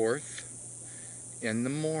 4th, in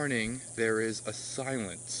the morning, there is a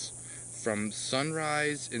silence. From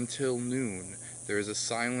sunrise until noon, there is a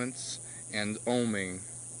silence and oming.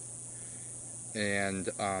 And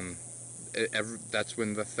that's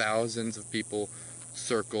when the thousands of people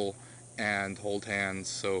circle and hold hands.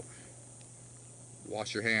 So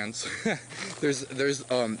wash your hands. there's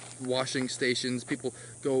washing stations. People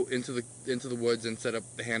go into the woods and set up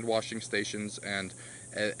the hand washing stations, and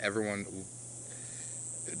everyone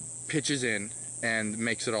pitches in and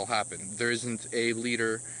makes it all happen. There isn't a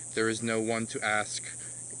leader. There is no one to ask.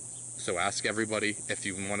 So ask everybody if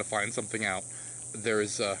you want to find something out. There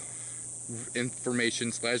is a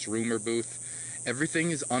information/rumor booth.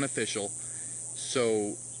 Everything is unofficial.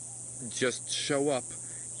 So just show up.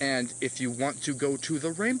 And if you want to go to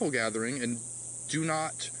the Rainbow Gathering, and do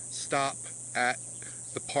not stop at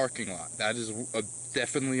the parking lot. That is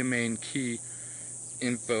definitely a main key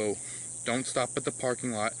info. Don't stop at the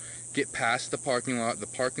parking lot. Get past the parking lot. The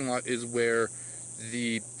parking lot is where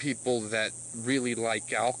the people that really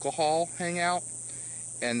like alcohol hang out,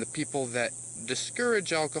 and the people that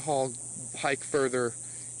discourage alcohol hike further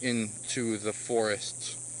into the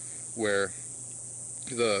forest, where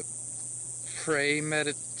the pray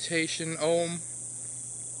meditation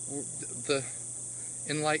the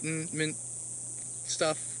enlightenment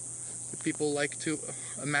stuff that people like to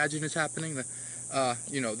imagine is happening.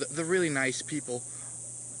 The really nice people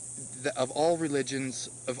of all religions,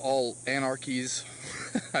 of all anarchies.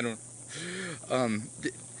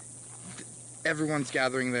 Everyone's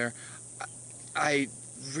gathering there. I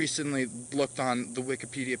recently looked on the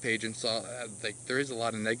Wikipedia page and saw there is a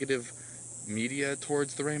lot of negative media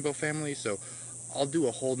towards the Rainbow family, so I'll do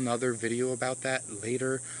a whole nother video about that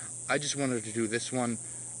later. I just wanted to do this one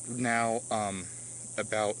now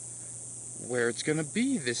about where it's going to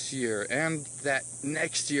be this year, and that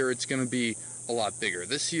next year it's going to be a lot bigger.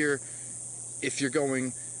 This year, if you're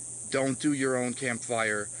going, don't do your own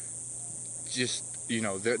campfire. Just,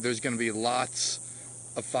 there's going to be lots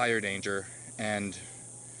of fire danger, and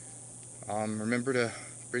remember to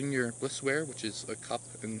bring your blissware, which is a cup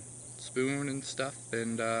and spoon and stuff,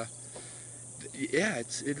 and yeah,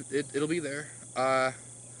 it'll be there. I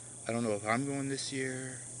don't know if I'm going this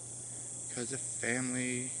year because of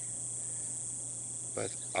family,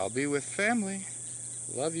 but I'll be with family.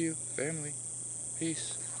 Love you, family.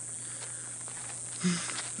 Peace.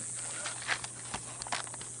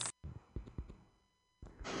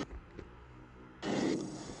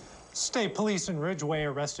 State police in Ridgeway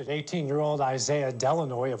arrested 18-year-old Isaiah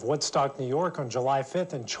Delanoy of Woodstock, New York on July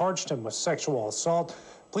 5th and charged him with sexual assault.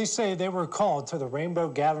 Police say they were called to the Rainbow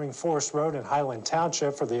Gathering Forest Road in Highland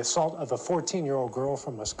Township for the assault of a 14-year-old girl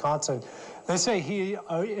from Wisconsin. They say he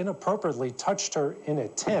inappropriately touched her in a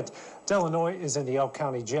tent. Delanoy is in the Elk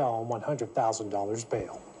County Jail on $100,000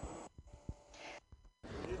 bail.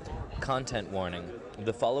 Content warning.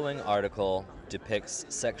 The following article depicts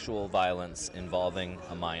sexual violence involving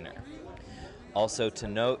a minor. Also to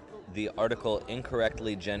note, the article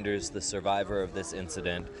incorrectly genders the survivor of this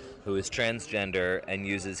incident, who is transgender and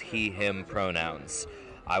uses he/him pronouns.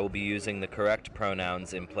 I will be using the correct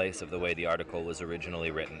pronouns in place of the way the article was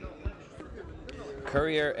originally written.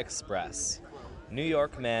 Courier Express. New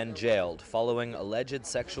York man jailed following alleged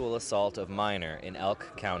sexual assault of minor in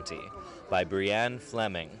Elk County by Brianne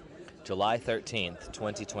Fleming, July 13th,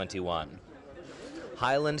 2021.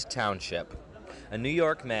 Highland Township. A New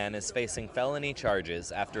York man is facing felony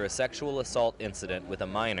charges after a sexual assault incident with a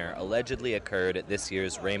minor allegedly occurred at this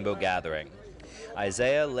year's Rainbow Gathering.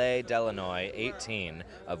 Isaiah Leigh Delanoy, 18,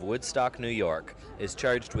 of Woodstock, New York, is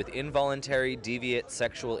charged with involuntary deviate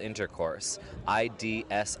sexual intercourse,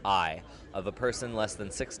 IDSI, of a person less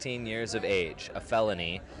than 16 years of age, a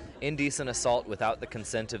felony, indecent assault without the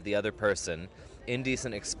consent of the other person,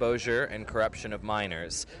 indecent exposure and corruption of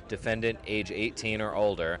minors, defendant age 18 or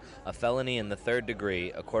older, a felony in the third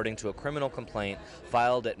degree, according to a criminal complaint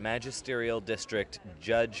filed at Magisterial District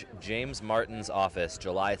Judge James Martin's office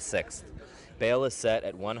July 6th. Bail is set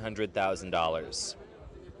at $100,000.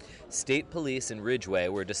 State police in Ridgway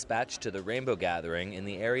were dispatched to the Rainbow Gathering in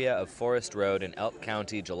the area of Forest Road in Elk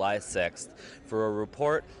County July 6th for a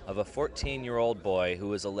report of a 14-year-old boy who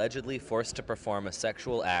was allegedly forced to perform a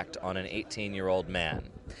sexual act on an 18-year-old man.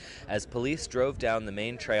 As police drove down the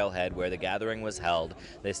main trailhead where the gathering was held,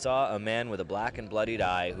 they saw a man with a black and bloodied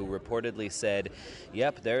eye who reportedly said,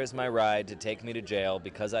 "Yep, there's my ride to take me to jail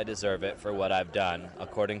because I deserve it for what I've done,"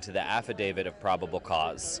 according to the affidavit of probable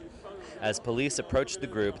cause. As police approached the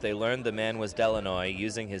group, they learned the man was Delanoy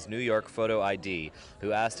using his New York photo ID,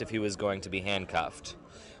 who asked if he was going to be handcuffed.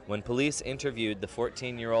 When police interviewed the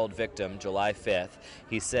 14-year-old victim July 5th,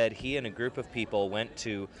 he said he and a group of people went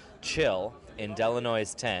to chill in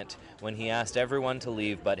Delanoy's tent when he asked everyone to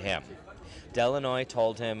leave but him. Delanoy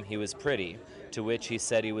told him he was pretty, to which he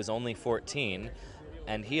said he was only 14,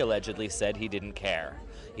 and he allegedly said he didn't care.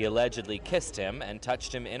 He allegedly kissed him and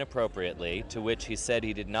touched him inappropriately, to which he said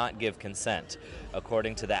he did not give consent,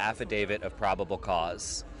 according to the affidavit of probable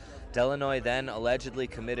cause. Delanoy then allegedly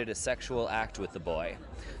committed a sexual act with the boy.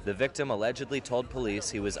 The victim allegedly told police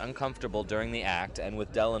he was uncomfortable during the act and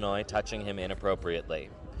with Delanoy touching him inappropriately.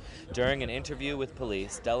 During an interview with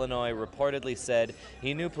police, Delanoy reportedly said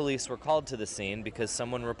he knew police were called to the scene because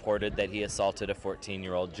someone reported that he assaulted a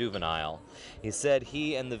 14-year-old juvenile. He said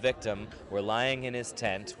he and the victim were lying in his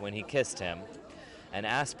tent when he kissed him and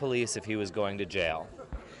asked police if he was going to jail.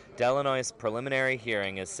 Delanoy's preliminary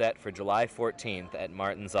hearing is set for July 14th at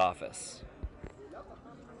Martin's office.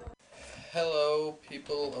 Hello,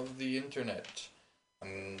 people of the internet.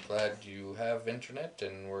 I'm glad you have internet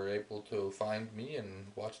and were able to find me and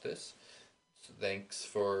watch this. So thanks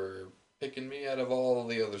for picking me out of all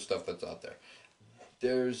the other stuff that's out there.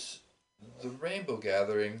 There's the Rainbow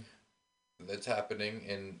Gathering that's happening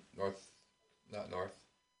in North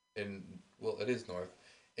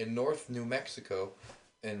New Mexico,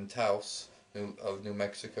 in Taos, New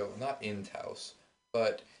Mexico, not in Taos,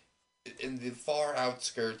 but in the far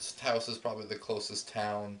outskirts. Taos is probably the closest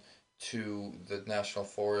town to the National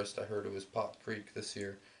Forest. I heard it was Pot Creek this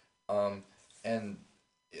year. And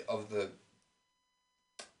of the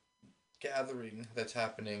gathering that's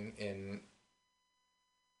happening in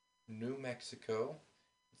New Mexico,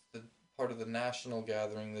 it's the part of the national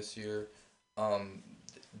gathering this year.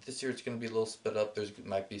 This year it's going to be a little split up. There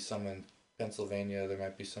might be some in Pennsylvania, there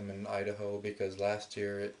might be some in Idaho, because last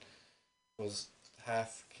year it was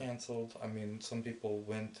half canceled. I mean, some people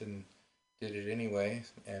went and did it anyway,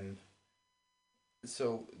 and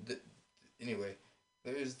so anyway,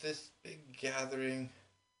 there's this big gathering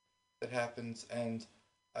that happens, and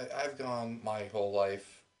I've gone my whole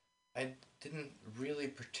life. I didn't really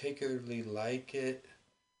particularly like it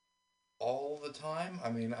all the time. I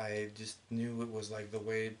mean, I just knew it was like the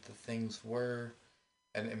way the things were,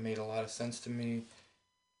 and it made a lot of sense to me.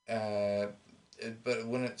 But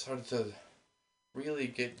when it started to really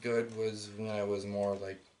get good was when I was more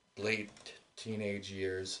like late teenage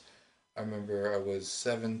years. I remember I was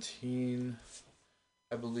 17,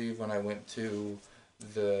 I believe, when I went to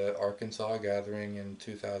the Arkansas gathering in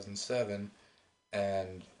 2007,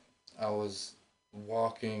 and I was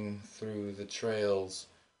walking through the trails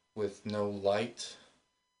with no light,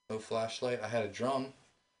 no flashlight. I had a drum,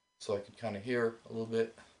 so I could kind of hear a little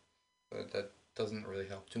bit, but that doesn't really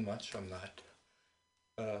help too much. I'm not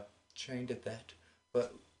trained at that,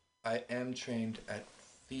 but I am trained at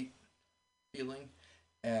feeling,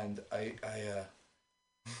 and I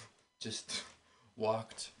just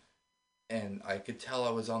walked, and I could tell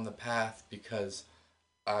I was on the path because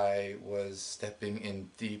I was stepping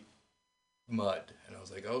in deep mud, and I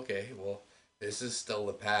was like, okay, well, this is still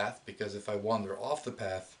the path, because if I wander off the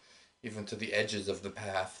path, even to the edges of the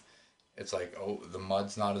path, it's like, oh, the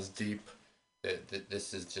mud's not as deep,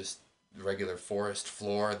 this is just regular forest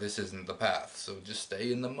floor, this isn't the path, so just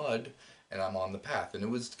stay in the mud, and I'm on the path. And it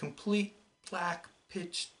was complete black,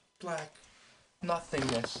 pitch black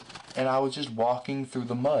nothingness, and I was just walking through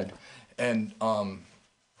the mud, and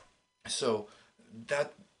so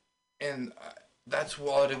that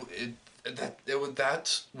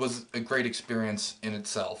was a great experience in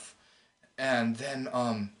itself. And then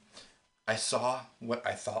I saw what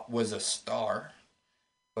I thought was a star,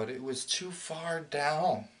 but it was too far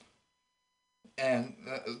down. And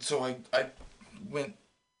so I went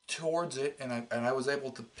towards it, and I was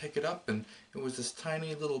able to pick it up, and it was this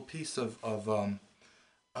tiny little piece of oh,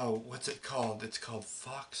 what's it called? It's called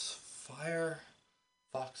foxfire,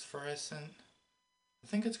 foxfluorescent. I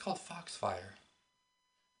think it's called foxfire,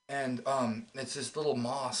 and it's this little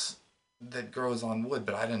moss that grows on wood,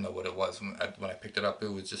 but I didn't know what it was when I picked it up.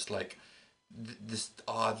 It was just like this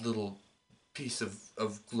odd little piece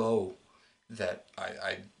of glow that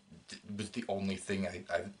I was the only thing I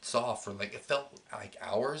saw for like, it felt like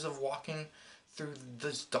hours of walking through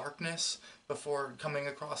this darkness before coming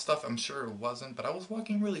across stuff. I'm sure it wasn't, but I was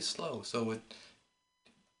walking really slow, so it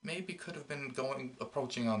maybe could have been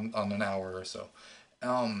approaching on an hour or so.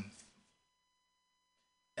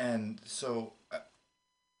 And so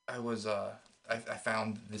I was I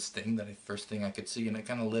found this thing that first thing I could see, and it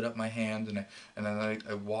kind of lit up my hand, and then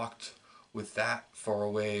I walked with that for a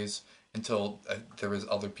ways until there was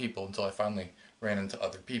other people, until I finally ran into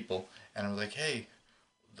other people, and I was like, hey,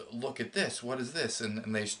 look at this, what is this?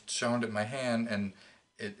 And they showed it my hand, and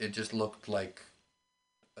it just looked like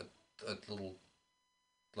a little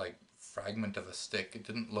like fragment of a stick. It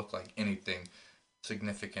didn't look like anything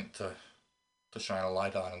significant to shine a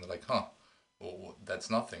light on, and they're like, huh, well, that's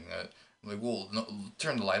nothing. I'm like, well, no,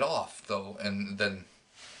 turn the light off though, and then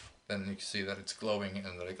you can see that it's glowing, and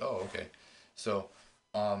they're like, oh, okay. So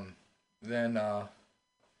then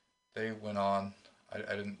they went on.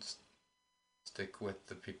 I didn't stick with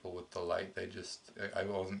the people with the light. I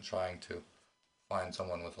wasn't trying to find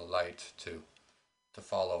someone with a light to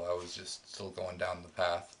follow. I was just still going down the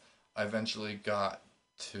path. I eventually got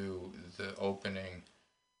to the opening.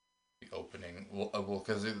 Well,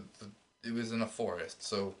 because it was in a forest,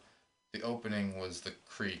 so the opening was the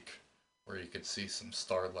creek where you could see some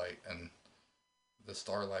starlight, and the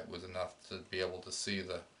starlight was enough to be able to see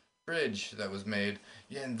the bridge that was made.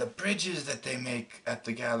 Yeah, and the bridges that they make at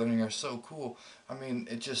the gathering are so cool. I mean,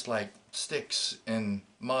 it just like sticks and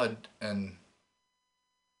mud and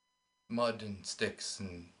sticks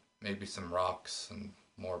and maybe some rocks and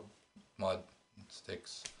more mud and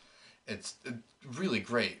sticks. It's really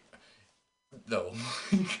great though.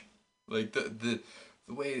 Like the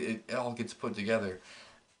way it all gets put together.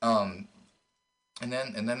 And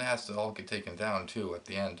then it has to all get taken down too at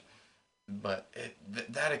the end. But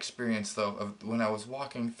that experience though, of when I was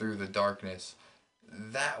walking through the darkness,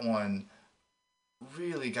 that one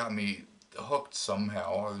really got me hooked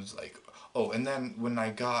somehow. I was like, oh, and then when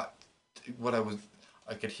I got what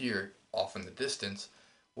I could hear off in the distance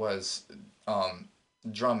was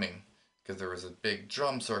drumming, because there was a big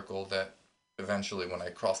drum circle that eventually, when I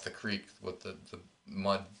crossed the creek with the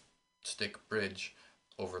mud stick bridge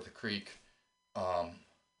over the creek,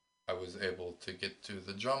 I was able to get to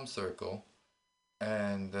the drum circle,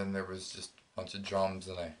 and then there was just a bunch of drums,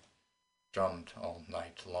 and I drummed all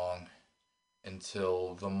night long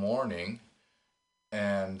until the morning.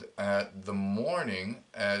 And at the morning,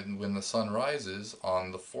 and when the sun rises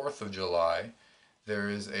on the 4th of July, there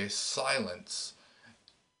is a silence.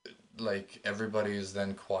 Like, everybody is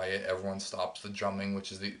then quiet, everyone stops the drumming,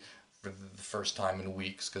 which is for the first time in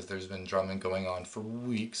weeks, because there's been drumming going on for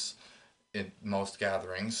weeks in most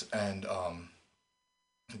gatherings. And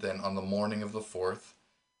then on the morning of the 4th,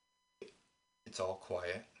 it's all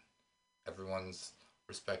quiet. Everyone's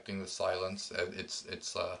respecting the silence.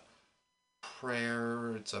 It's a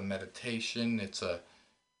prayer, it's a meditation, it's a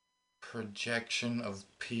projection of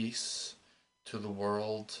peace to the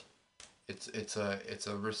world. It's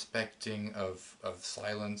a respecting of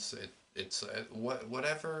silence. It's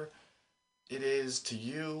whatever it is to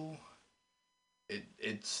you.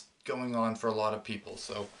 It's going on for a lot of people.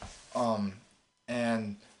 So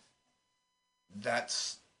and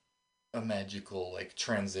that's a magical like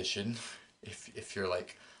transition if you're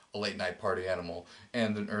like a late night party animal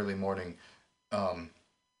and an early morning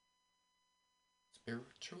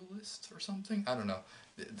spiritualist or something. I don't know.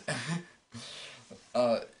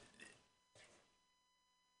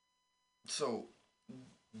 So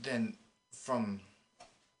then from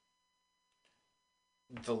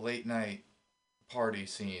the late night party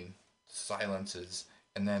scene silences,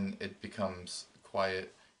 and then it becomes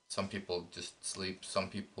quiet. Some people just sleep, some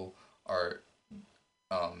people are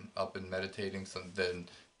up and meditating, then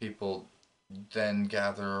people then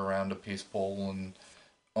gather around a peace bowl and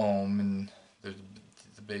and there's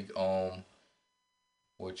the big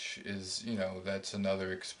which is, that's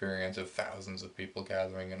another experience of thousands of people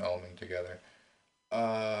gathering and oming together.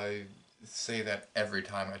 I say that every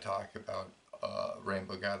time I talk about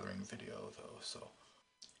Rainbow Gathering video, though. So,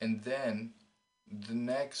 and then the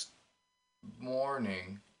next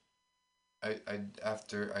morning,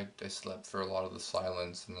 after I slept for a lot of the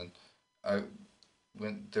silence, and then I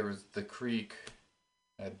went, there was the creek.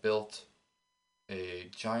 I built a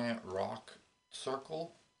giant rock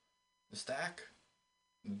circle stack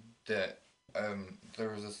that there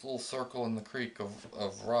was this little circle in the creek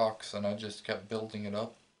of rocks, and I just kept building it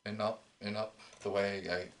up and up and up the way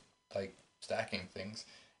I like stacking things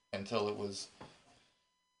until it was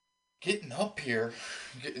getting up here,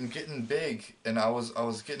 getting big, and I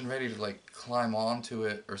was getting ready to like climb onto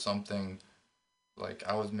it or something. Like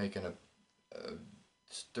I was making a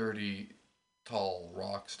sturdy, tall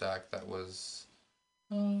rock stack that was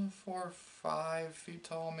 4 or 5 feet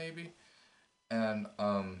tall maybe, and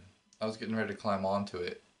I was getting ready to climb onto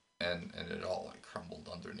it, and it all like crumbled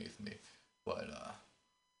underneath me. But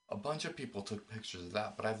a bunch of people took pictures of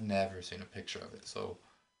that, but I've never seen a picture of it. So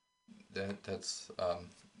that's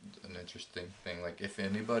an interesting thing. Like if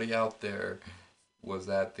anybody out there was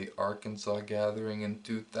at the Arkansas gathering in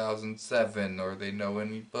 2007, or they know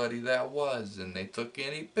anybody that was, and they took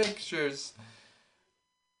any pictures,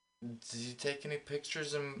 did you take any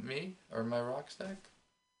pictures of me or my rock stack?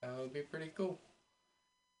 That would be pretty cool.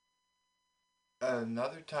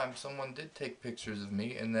 Another time, someone did take pictures of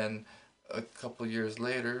me, and then a couple years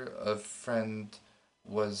later, a friend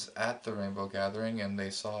was at the Rainbow Gathering, and they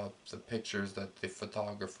saw the pictures that the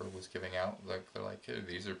photographer was giving out. Like they're like, "Hey,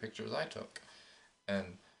 these are pictures I took,"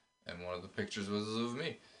 and one of the pictures was of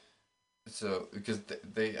me. So because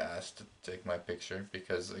they asked to take my picture,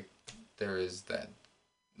 because like there is that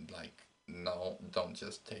like, no, don't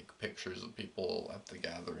just take pictures of people at the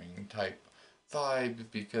gathering type vibe,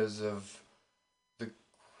 because of the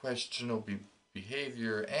questionable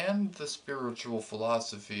behavior and the spiritual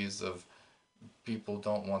philosophies of people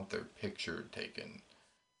don't want their picture taken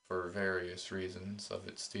for various reasons of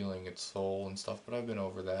it stealing its soul and stuff. But I've been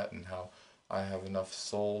over that, and how I have enough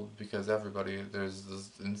soul, because everybody, there's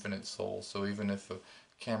this infinite soul. So even if a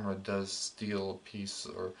camera does steal a piece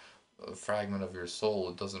or a fragment of your soul,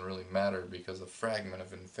 it doesn't really matter, because a fragment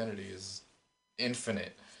of infinity is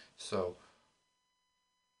infinite. So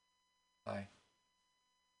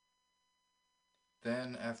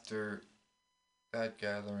then after that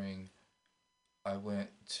gathering, I went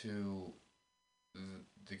to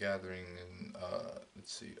the gathering in,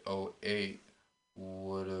 let's see, '08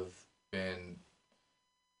 would have been,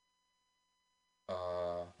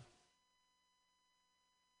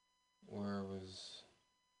 where was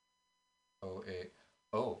 '08?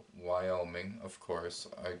 Oh, Wyoming, of course,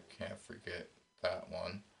 I can't forget that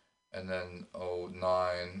one. And then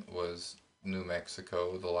 '09 was New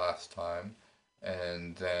Mexico the last time.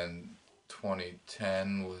 And then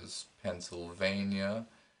 2010 was Pennsylvania,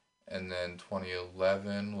 and then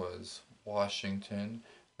 2011 was Washington,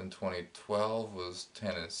 then 2012 was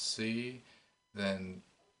Tennessee, then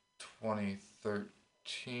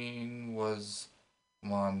 2013 was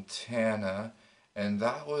Montana, and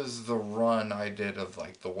that was the run I did of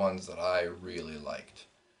like the ones that I really liked.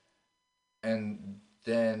 And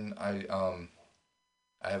then I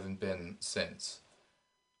haven't been since.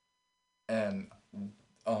 And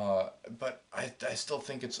but I still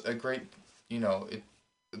think it's a great,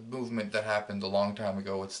 movement that happened a long time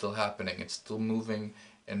ago. It's still happening. It's still moving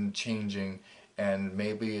and changing, and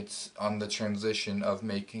maybe it's on the transition of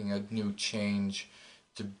making a new change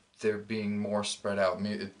to there being more spread out,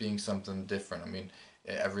 it being something different. I mean,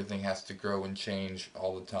 everything has to grow and change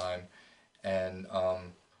all the time, and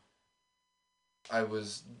I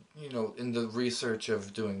was, in the research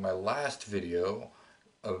of doing my last video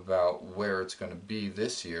about where it's going to be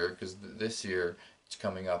this year, because this year it's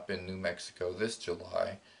coming up in New Mexico this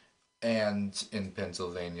July, and in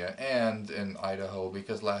Pennsylvania, and in Idaho,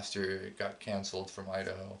 because last year it got canceled from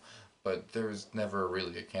Idaho, but there was never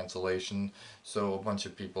really a cancellation, so a bunch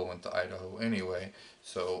of people went to Idaho anyway.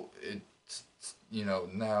 So it's,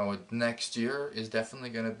 now next year is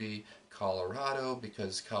definitely going to be Colorado,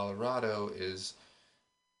 because Colorado is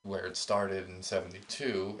where it started in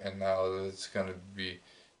 '72, and now it's going to be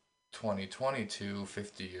 2022,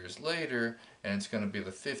 50 years later, and it's going to be the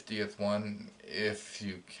 50th one. If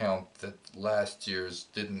you count that last year's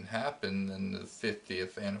didn't happen, then the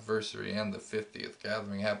 50th anniversary and the 50th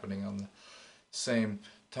gathering happening on the same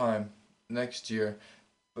time next year.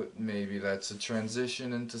 But maybe that's a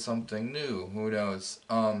transition into something new. Who knows?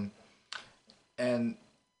 And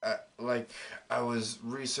like I was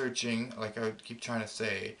researching, like I would keep trying to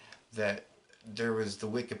say that there was the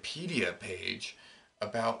Wikipedia page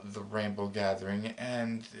about the Rainbow Gathering,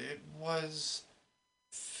 and it was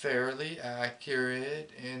fairly accurate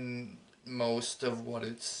in most of what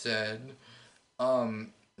it said.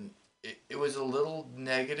 It was a little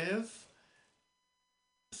negative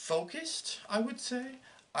focused, I would say.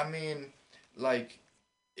 I mean, like,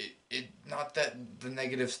 it not that the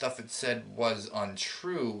negative stuff it said was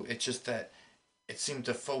untrue, it's just that it seemed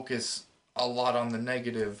to focus a lot on the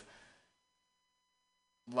negative.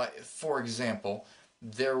 Like, for example,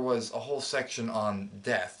 there was a whole section on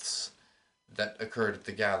deaths that occurred at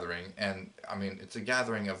the gathering, and I mean, it's a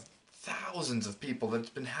gathering of thousands of people that's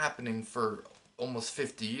been happening for almost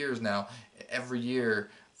 50 years now, every year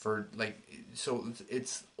for like, so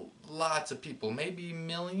it's lots of people, maybe a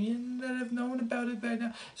million that have known about it by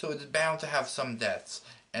now, so it's bound to have some deaths,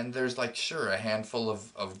 and there's like, sure, a handful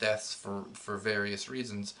of deaths for various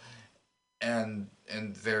reasons, and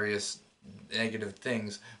various negative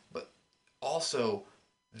things, but also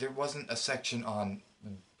there wasn't a section on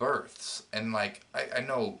births, and like, I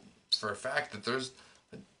know for a fact that there's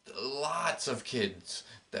lots of kids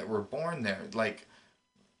that were born there, like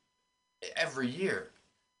every year,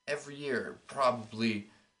 probably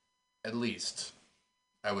at least,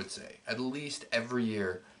 I would say, at least every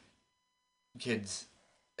year, kids,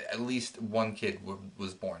 at least one kid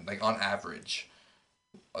was born, like on average,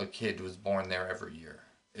 a kid was born there every year.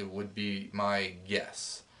 It would be my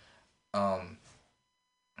guess.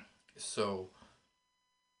 So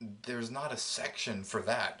there's not a section for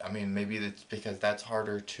that. I mean, maybe it's because that's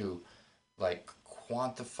harder to, like,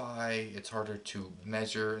 quantify. It's harder to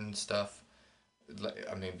measure and stuff.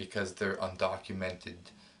 I mean, because they're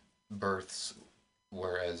undocumented births,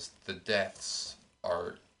 whereas the deaths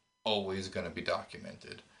are always going to be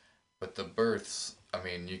documented. But the births, I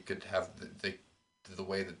mean, you could have the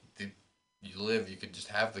way that you live, you could just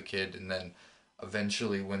have the kid, and then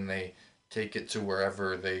eventually when they take it to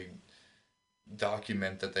wherever they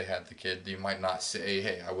document that they had the kid, you might not say,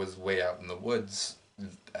 hey, I was way out in the woods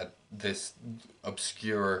at this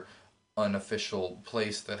obscure, unofficial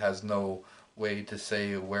place that has no way to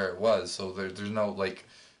say where it was. So there's no, like,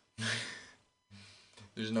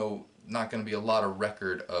 there's not going to be a lot of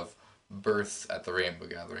record of births at the Rainbow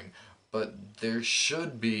Gathering. But there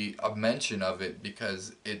should be a mention of it,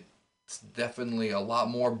 because it's definitely a lot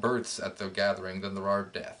more births at the gathering than there are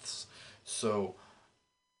deaths. So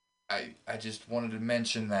I just wanted to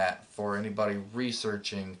mention that for anybody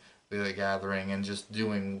researching the gathering and just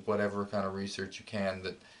doing whatever kind of research you can,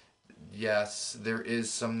 that yes, there is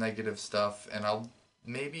some negative stuff, and I'll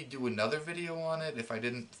maybe do another video on it if I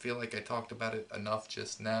didn't feel like I talked about it enough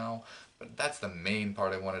just now. But that's the main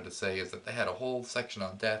part I wanted to say, is that they had a whole section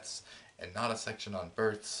on deaths and not a section on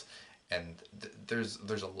births, and there's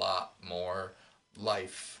a lot more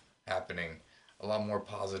life happening, a lot more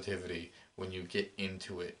positivity when you get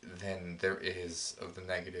into it than there is of the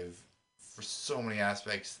negative for so many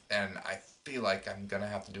aspects. And I feel like I'm gonna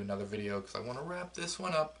have to do another video because I want to wrap this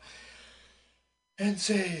one up and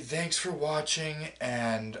say thanks for watching,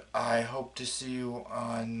 and I hope to see you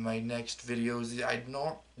on my next videos. I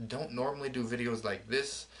don't normally do videos like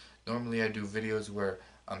this. Normally I do videos where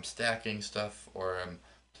I'm stacking stuff, or I'm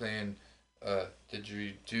playing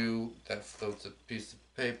didgeridoo that floats a piece of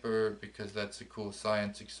paper, because that's a cool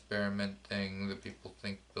science experiment thing that people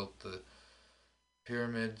think built the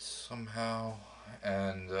pyramids somehow,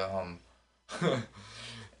 and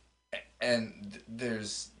and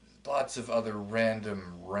there's lots of other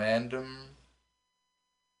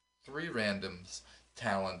three randoms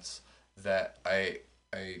talents that I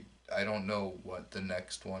don't know what the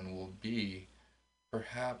next one will be.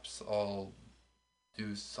 Perhaps I'll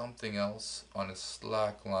do something else on a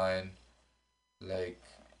Slack line, like,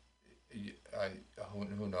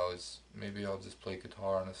 who knows, maybe I'll just play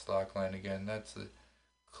guitar on a Slack line again. That's a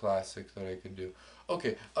classic that I could do.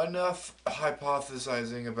 Okay, enough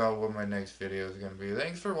hypothesizing about what my next video is going to be.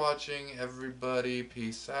 Thanks for watching, everybody.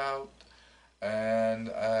 Peace out.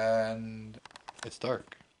 And it's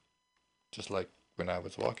dark, just like when I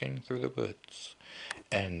was walking through the woods.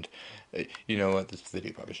 And you know what, this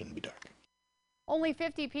video probably shouldn't be dark. Only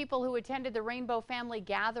 50 people who attended the Rainbow Family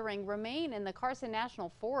Gathering remain in the Carson National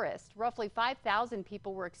Forest. Roughly 5,000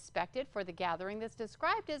 people were expected for the gathering that's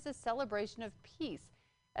described as a celebration of peace.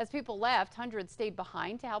 As people left, hundreds stayed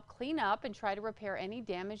behind to help clean up and try to repair any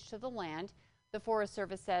damage to the land. The Forest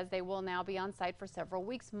Service says they will now be on site for several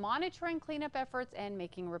weeks, monitoring cleanup efforts and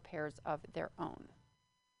making repairs of their own.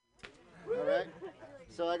 All right,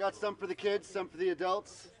 so I got some for the kids, some for the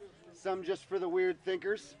adults, some just for the weird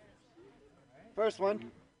thinkers. First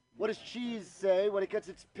one, what does cheese say when it gets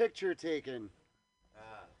its picture taken?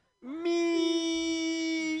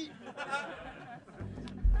 Me.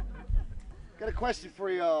 Got a question for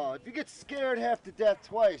y'all. If you get scared half to death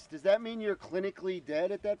twice, does that mean you're clinically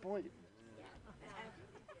dead at that point?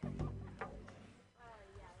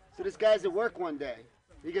 So this guy's at work one day.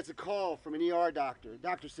 He gets a call from an ER doctor. The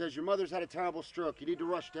doctor says, your mother's had a terrible stroke. You need to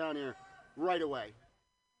rush down here right away.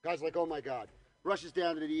 Guy's like, oh my God. Rushes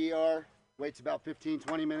down to the ER, waits about 15,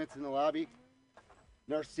 20 minutes in the lobby.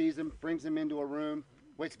 Nurse sees him, brings him into a room,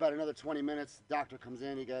 waits about another 20 minutes. Doctor comes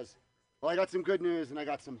in, he goes, well, I got some good news and I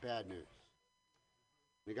got some bad news.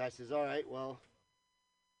 And the guy says, all right, well,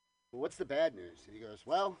 what's the bad news? And he goes,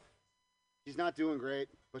 well, she's not doing great,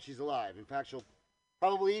 but she's alive. In fact, she'll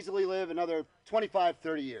probably easily live another 25,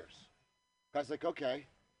 30 years. Guy's like, okay.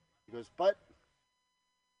 He goes, but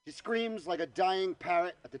she screams like a dying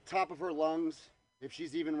parrot at the top of her lungs if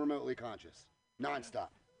she's even remotely conscious, nonstop.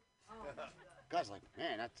 Guy's like,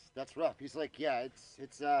 man, that's rough. He's like, yeah,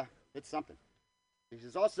 it's something. He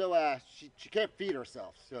says, also, she can't feed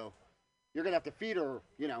herself, so you're gonna have to feed her,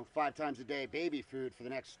 5 times a day baby food for the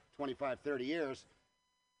next 25, 30 years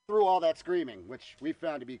through all that screaming, which we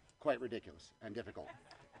found to be quite ridiculous and difficult.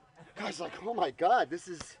 Guy's like, oh my God, this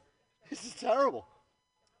is terrible.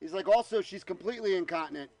 He's like, also, she's completely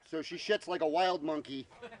incontinent, so she shits like a wild monkey.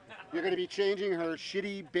 You're gonna be changing her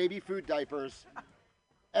shitty baby food diapers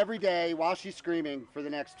every day while she's screaming for the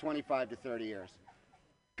next 25 to 30 years.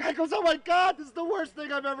 Guy goes, oh my God, this is the worst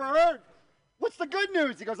thing I've ever heard. What's the good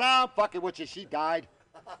news? He goes, fuck it with you, she died.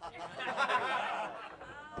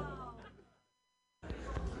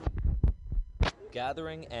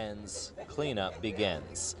 Gathering ends, cleanup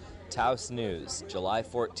begins. Taos News, July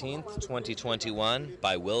 14th, 2021,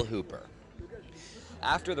 by Will Hooper.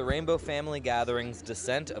 After the Rainbow Family Gathering's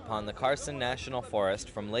descent upon the Carson National Forest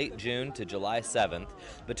from late June to July 7th,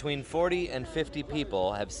 between 40 and 50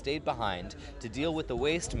 people have stayed behind to deal with the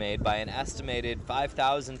waste made by an estimated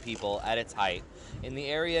 5,000 people at its height in the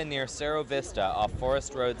area near Cerro Vista off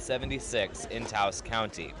Forest Road 76 in Taos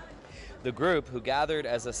County. The group, who gathered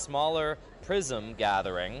as a smaller Prism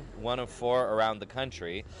gathering, one of 4 around the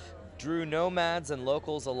country, drew nomads and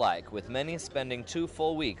locals alike, with many spending 2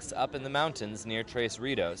 full weeks up in the mountains near Tres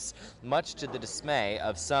Ritos, much to the dismay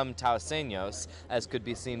of some Taoseños, as could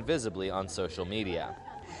be seen visibly on social media.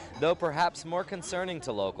 Though perhaps more concerning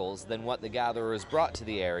to locals than what the gatherers brought to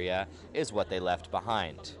the area is what they left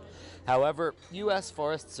behind. However, U.S.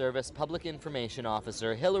 Forest Service Public Information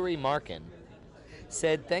Officer Hillary Markin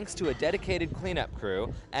said thanks to a dedicated cleanup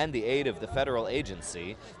crew and the aid of the federal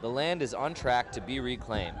agency, the land is on track to be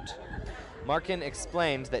reclaimed. Markin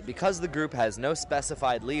explained that because the group has no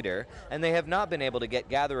specified leader and they have not been able to get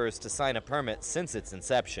gatherers to sign a permit since its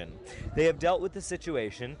inception, they have dealt with the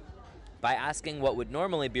situation by asking what would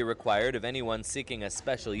normally be required of anyone seeking a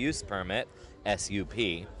special use permit, SUP,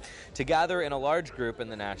 to gather in a large group in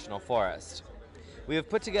the National Forest. We have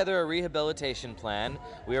put together a rehabilitation plan.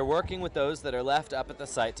 We are working with those that are left up at the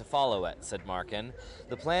site to follow it, said Markin.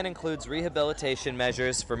 The plan includes rehabilitation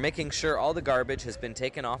measures for making sure all the garbage has been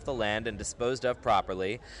taken off the land and disposed of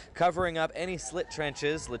properly, covering up any slit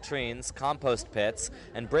trenches, latrines, compost pits,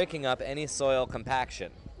 and breaking up any soil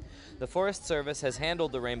compaction. The Forest Service has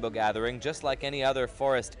handled the Rainbow Gathering just like any other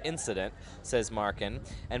forest incident, says Markin,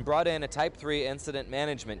 and brought in a Type 3 incident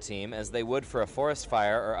management team as they would for a forest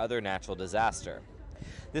fire or other natural disaster.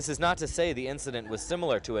 This is not to say the incident was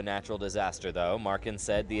similar to a natural disaster, though. Markin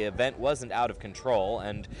said the event wasn't out of control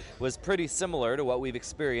and was pretty similar to what we've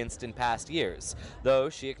experienced in past years, though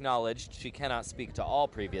she acknowledged she cannot speak to all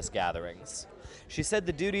previous gatherings. She said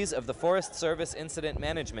the duties of the Forest Service Incident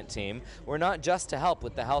Management Team were not just to help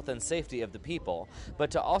with the health and safety of the people,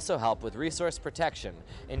 but to also help with resource protection,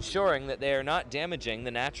 ensuring that they are not damaging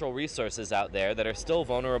the natural resources out there that are still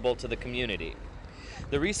vulnerable to the community.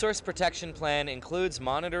 The Resource Protection Plan includes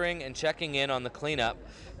monitoring and checking in on the cleanup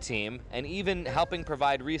team and even helping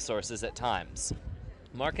provide resources at times.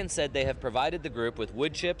 Markin said they have provided the group with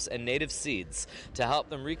wood chips and native seeds to help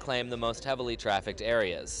them reclaim the most heavily trafficked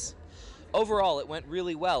areas. Overall, it went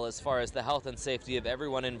really well as far as the health and safety of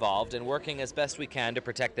everyone involved and working as best we can to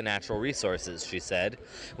protect the natural resources, she said.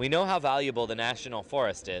 We know how valuable the National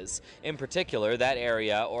Forest is, in particular that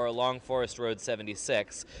area or along Forest Road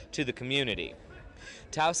 76, to the community.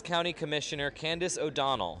 Taos County Commissioner Candace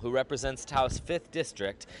O'Donnell, who represents Taos' 5th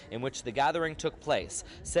District, in which the gathering took place,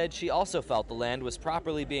 said she also felt the land was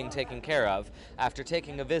properly being taken care of after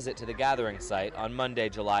taking a visit to the gathering site on Monday,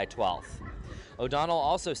 July 12th. O'Donnell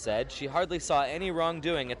also said she hardly saw any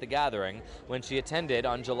wrongdoing at the gathering when she attended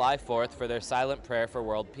on July 4th for their silent prayer for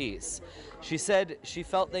world peace. She said she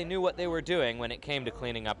felt they knew what they were doing when it came to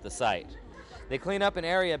cleaning up the site. They clean up an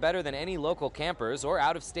area better than any local campers or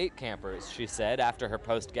out-of-state campers, she said after her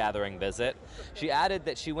post-gathering visit. She added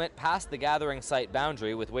that she went past the gathering site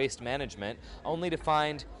boundary with waste management only to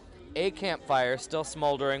find a campfire still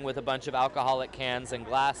smoldering with a bunch of alcoholic cans and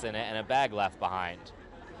glass in it and a bag left behind.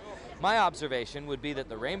 My observation would be that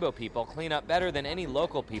the Rainbow people clean up better than any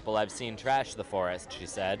local people I've seen trash the forest, she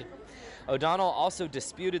said. O'Donnell also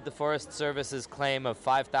disputed the Forest Service's claim of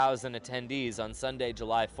 5,000 attendees on Sunday,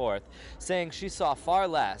 July 4th, saying she saw far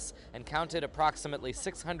less and counted approximately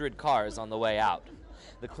 600 cars on the way out.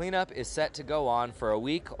 The cleanup is set to go on for a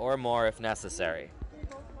week or more if necessary.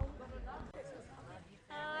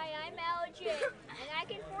 Hi, I'm Elgin, and I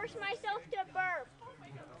can force myself to burp.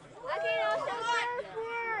 I can also burp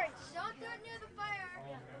words. Don't do it near the fire.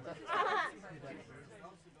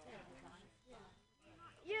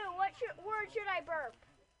 You, what word should I burp?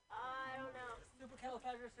 I don't know.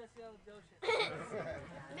 Supercalifragilisticexpialidocious.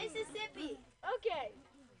 Mississippi. Okay.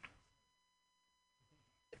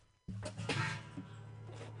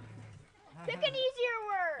 Pick an easier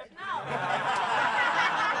word. No.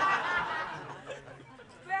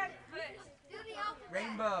 Do the alphabet.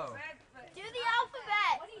 Rainbow. Do the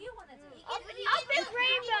alphabet. What do you want to do? I'll pick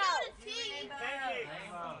rainbow.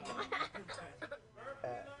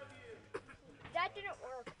 That didn't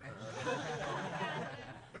work.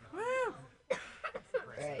 Woo!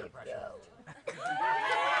 Rainbow.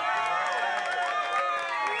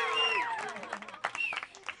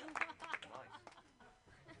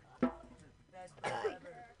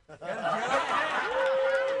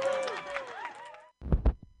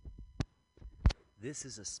 This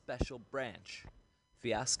is a special branch.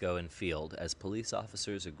 Fiasco in field as police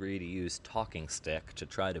officers agree to use talking stick to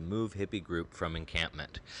try to move hippie group from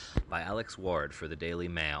encampment. By Alex Ward for the Daily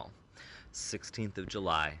Mail. 16th of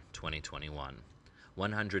July, 2021.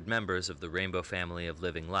 100 members of the Rainbow Family of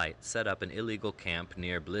Living Light set up an illegal camp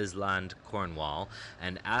near Blisland, Cornwall,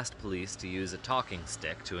 and asked police to use a talking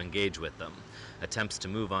stick to engage with them. Attempts to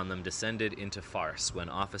move on them descended into farce when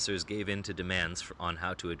officers gave in to demands on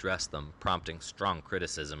how to address them, prompting strong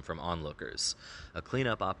criticism from onlookers. A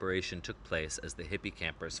cleanup operation took place as the hippie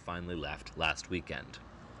campers finally left last weekend.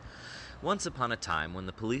 Once upon a time, when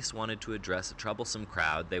the police wanted to address a troublesome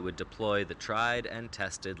crowd, they would deploy the tried and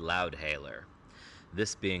tested loudhailer.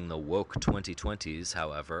 This being the woke 2020s,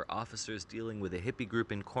 however, officers dealing with a hippie group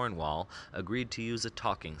in Cornwall agreed to use a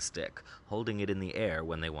talking stick, holding it in the air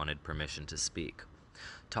when they wanted permission to speak.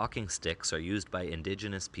 Talking sticks are used by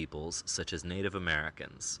indigenous peoples, such as Native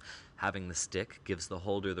Americans. Having the stick gives the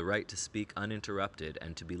holder the right to speak uninterrupted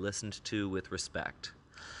and to be listened to with respect.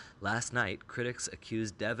 Last night, critics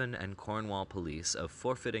accused Devon and Cornwall police of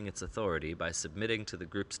forfeiting its authority by submitting to the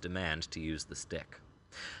group's demand to use the stick.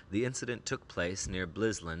 The incident took place near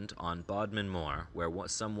Blisland on Bodmin Moor, where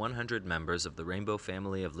some 100 members of the Rainbow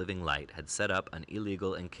Family of Living Light had set up an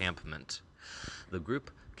illegal encampment. The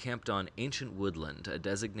group camped on ancient woodland, a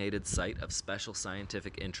designated site of special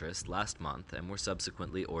scientific interest, last month and were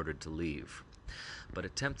subsequently ordered to leave. But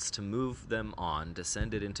attempts to move them on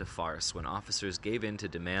descended into farce when officers gave in to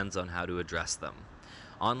demands on how to address them.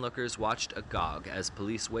 Onlookers watched agog as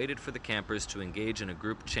police waited for the campers to engage in a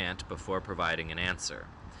group chant before providing an answer.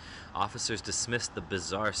 Officers dismissed the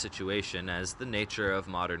bizarre situation as the nature of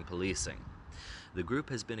modern policing. The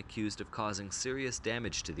group has been accused of causing serious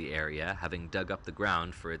damage to the area, having dug up the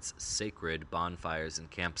ground for its sacred bonfires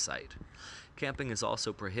and campsite. Camping is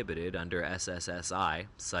also prohibited under SSSI,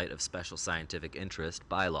 Site of Special Scientific Interest,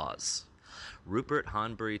 bylaws. Rupert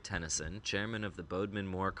Hanbury Tennyson, chairman of the Bodmin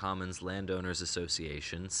Moor Commons Landowners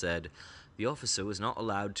Association, said, "The officer was not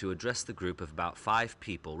allowed to address the group of about 5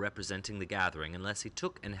 people representing the gathering unless he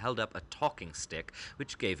took and held up a talking stick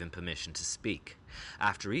which gave him permission to speak.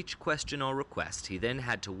 After each question or request, he then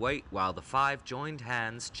had to wait while the 5 joined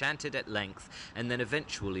hands, chanted at length, and then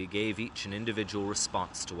eventually gave each an individual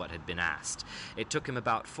response to what had been asked. It took him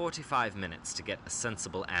about 45 minutes to get a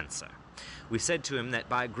sensible answer. We said to him that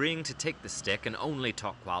by agreeing to take the stick and only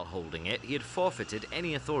talk while holding it, he had forfeited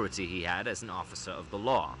any authority he had as an officer of the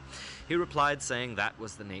law. He replied saying that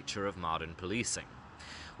was the nature of modern policing.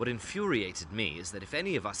 What infuriated me is that if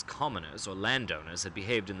any of us commoners or landowners had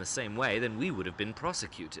behaved in the same way, then we would have been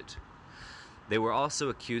prosecuted." They were also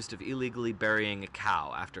accused of illegally burying a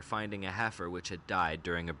cow after finding a heifer which had died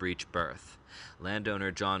during a breech birth.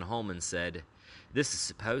 Landowner John Holman said, "This is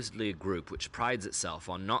supposedly a group which prides itself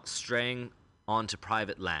on not straying onto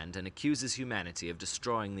private land and accuses humanity of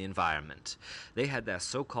destroying the environment. They had their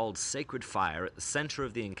so-called sacred fire at the center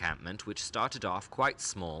of the encampment, which started off quite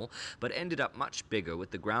small, but ended up much bigger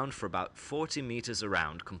with the ground for about 40 meters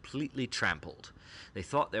around completely trampled. They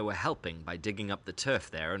thought they were helping by digging up the turf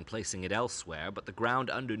there and placing it elsewhere, but the ground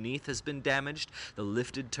underneath has been damaged, the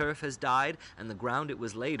lifted turf has died, and the ground it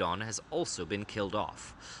was laid on has also been killed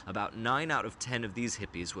off. About 9 out of 10 of these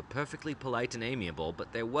hippies were perfectly polite and amiable,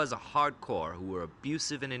 but there was a hardcore who were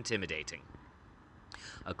abusive and intimidating."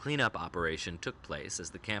 A cleanup operation took place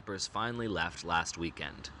as the campers finally left last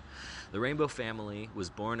weekend. The Rainbow Family was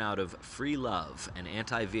born out of free love and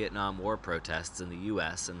anti-Vietnam War protests in the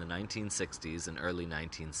U.S. in the 1960s and early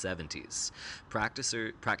 1970s.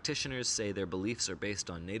 Practitioners say their beliefs are based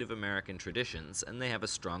on Native American traditions, and they have a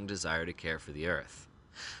strong desire to care for the earth.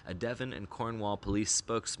 A Devon and Cornwall police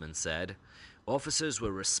spokesman said, "Officers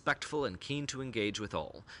were respectful and keen to engage with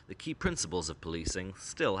all. The key principles of policing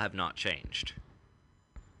still have not changed."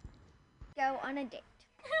 Go on a date.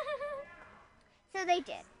 So they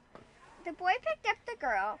did. The boy picked up the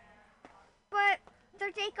girl, but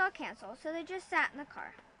their date got canceled, so they just sat in the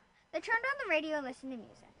car. They turned on the radio and listened to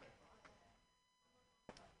music.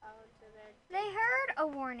 They heard a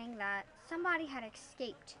warning that somebody had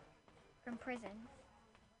escaped from prison.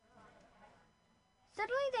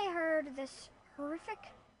 Suddenly they heard this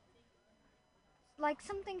horrific, like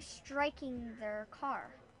something striking their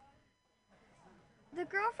car. The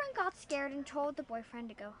girlfriend got scared and told the boyfriend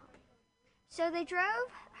to go home. So they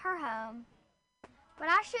drove her home, but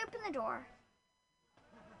as she opened the door,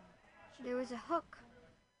 there was a hook.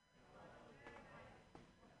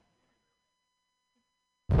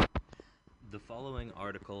 The following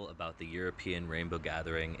article about the European Rainbow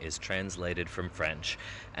Gathering is translated from French,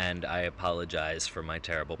 and I apologize for my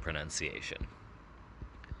terrible pronunciation.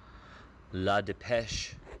 La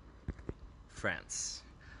Dépêche, France.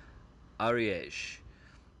 Ariège.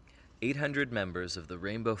 800 members of the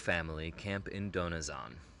Rainbow Family camp in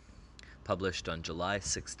Donazan. Published on July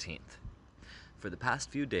 16th. For the past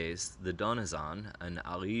few days, the Donazan, an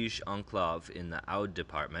Ariège enclave in the Aude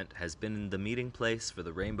department, has been the meeting place for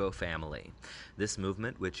the Rainbow Family. This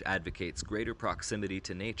movement, which advocates greater proximity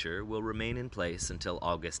to nature, will remain in place until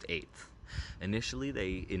August 8th. Initially,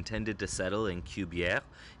 they intended to settle in Cubières,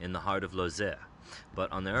 in the heart of Lozère,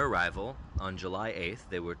 but on their arrival, on July 8th,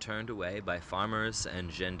 they were turned away by farmers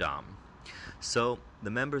and gendarmes. So,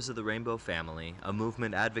 the members of the Rainbow Family, a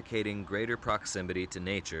movement advocating greater proximity to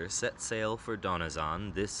nature, set sail for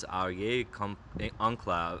Donazan, this Ariège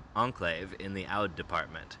enclave in the Aude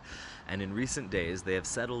department, and in recent days they have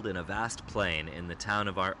settled in a vast plain in the town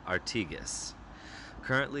of Artigas.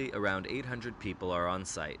 Currently, around 800 people are on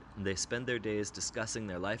site. They spend their days discussing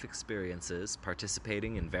their life experiences,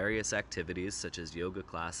 participating in various activities such as yoga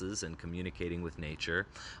classes and communicating with nature,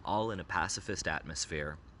 all in a pacifist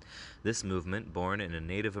atmosphere. This movement, born in a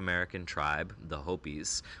Native American tribe, the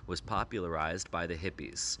Hopis, was popularized by the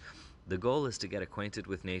hippies. The goal is to get acquainted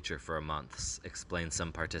with nature for a month, explain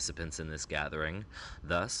some participants in this gathering.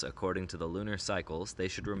 Thus, according to the lunar cycles, they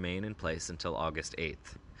should remain in place until August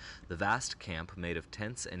 8th. The vast camp, made of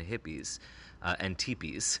tents and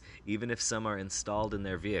teepees, even if some are installed in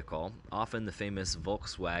their vehicle, often the famous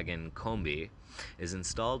Volkswagen Kombi, is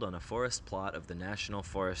installed on a forest plot of the National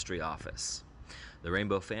Forestry Office. The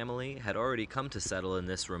Rainbow Family had already come to settle in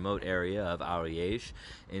this remote area of Ariège.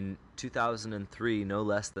 In 2003, no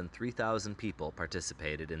less than 3,000 people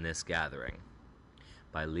participated in this gathering.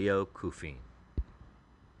 By Leo Kufi.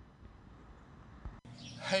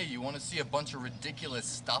 Hey, you want to see a bunch of ridiculous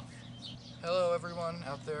stuff? Hello, everyone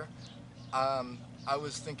out there. I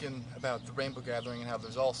was thinking about the Rainbow Gathering and how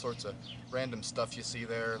there's all sorts of random stuff you see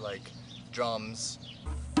there, like drums.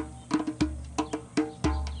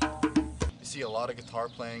 You see a lot of guitar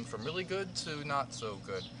playing, from really good to not so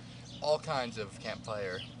good. All kinds of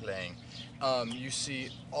campfire playing. You see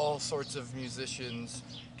all sorts of musicians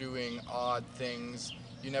doing odd things.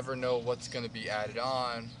 You never know what's going to be added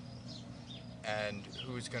on and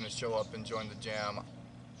who's going to show up and join the jam.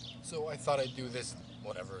 So I thought I'd do this,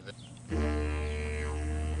 whatever.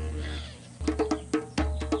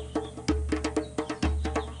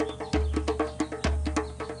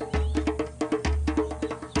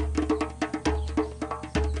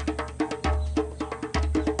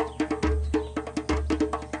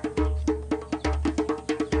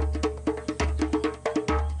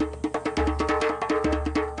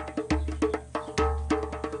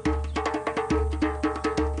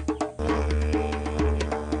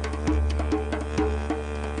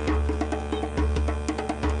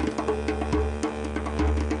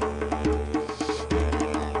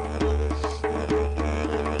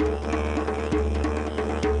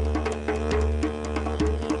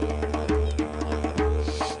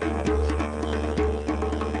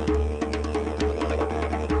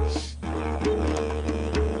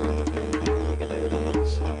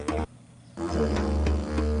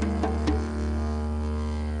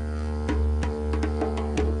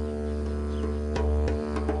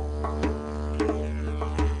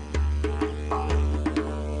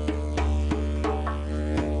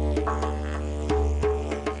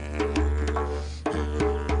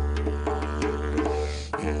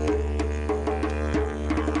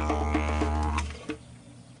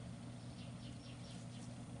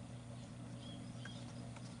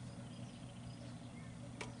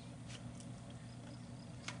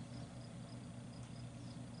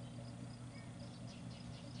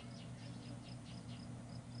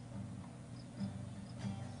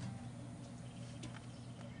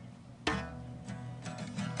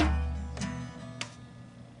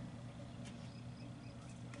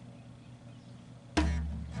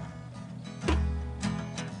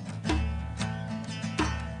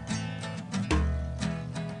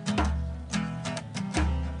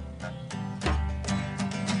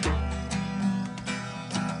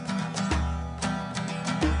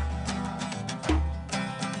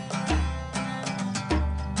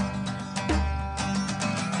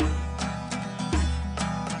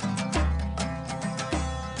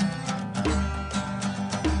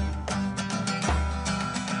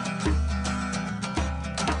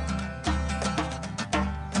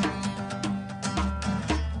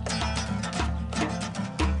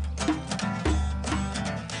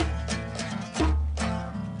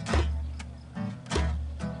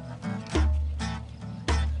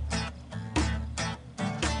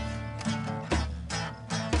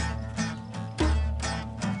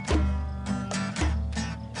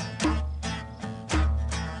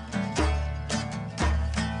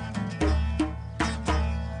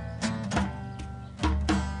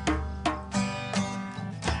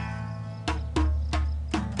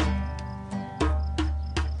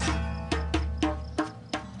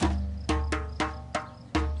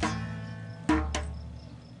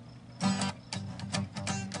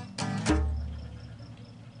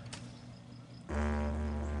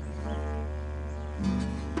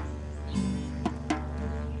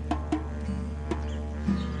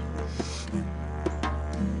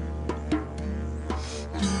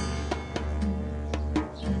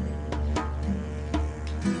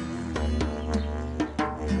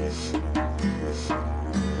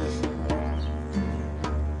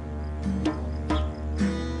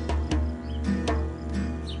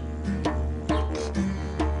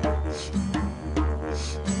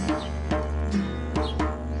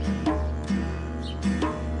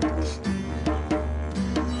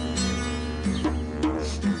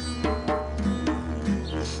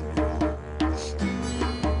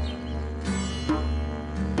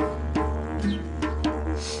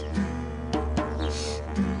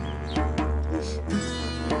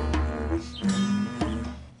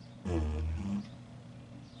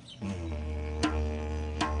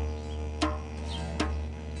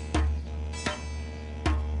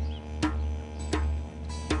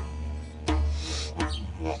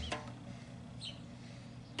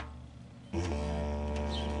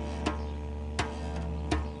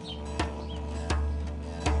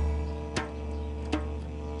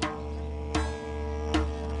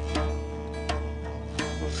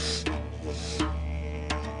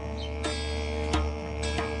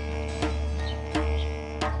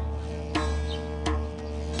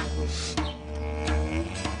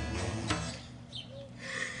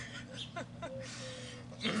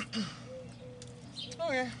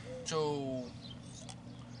 Okay, so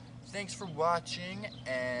thanks for watching,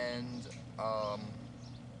 and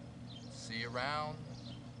see you around.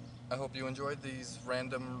 I hope you enjoyed these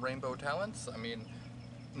random rainbow talents. I mean,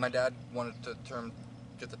 my dad wanted to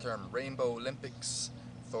get the term Rainbow Olympics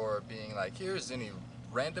for being like, here's any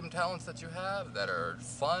random talents that you have that are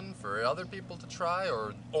fun for other people to try,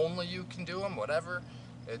 or only you can do them, whatever.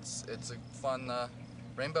 It's a fun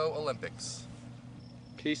Rainbow Olympics.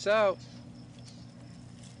 Peace out.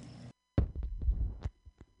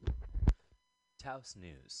 Taos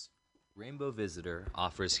News. Rainbow Visitor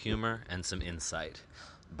offers humor and some insight.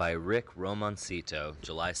 By Rick Romancito,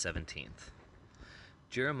 July 17th.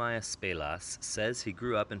 Jeremiah Spelas says he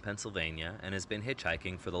grew up in Pennsylvania and has been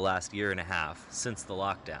hitchhiking for the last year and a half since the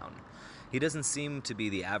lockdown. He doesn't seem to be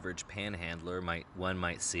the average panhandler one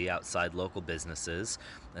might see outside local businesses,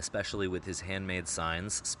 especially with his handmade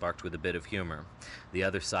signs sparked with a bit of humor. The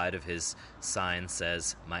other side of his sign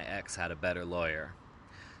says, "My ex had a better lawyer."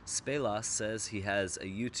 Spelas says he has a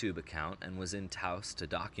YouTube account and was in Taos to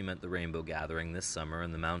document the rainbow gathering this summer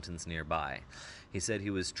in the mountains nearby. He said he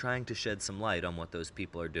was trying to shed some light on what those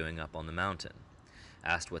people are doing up on the mountain.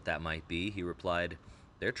 Asked what that might be, he replied,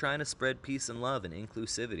 "They're trying to spread peace and love and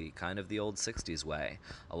inclusivity, kind of the old 60s way.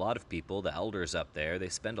 A lot of people, the elders up there, they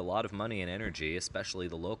spend a lot of money and energy, especially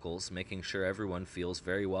the locals, making sure everyone feels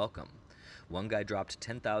very welcome. One guy dropped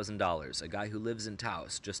 $10,000, a guy who lives in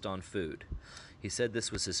Taos, just on food." He said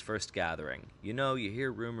this was his first gathering. You know, you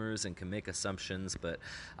hear rumors and can make assumptions, but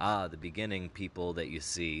the beginning people that you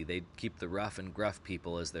see, they keep the rough and gruff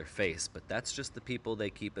people as their face, but that's just the people they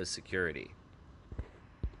keep as security.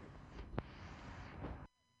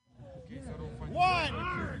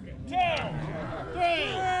 1, 2,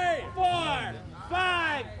 3, 4,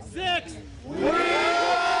 5, 6.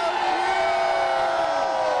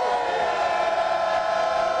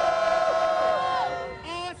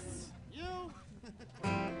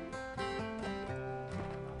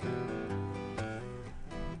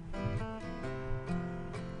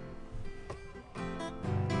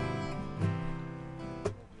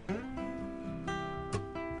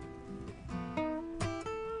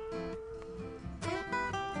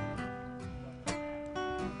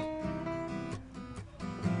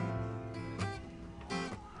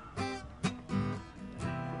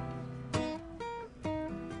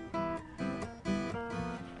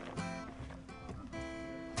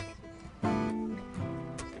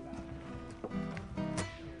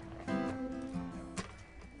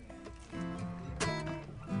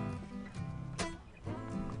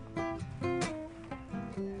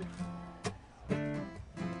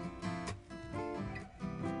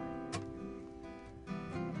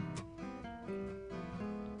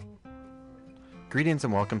 Greetings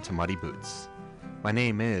and welcome to Muddy Boots. My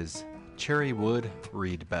name is Cherrywood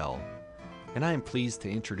Reed Bell, and I am pleased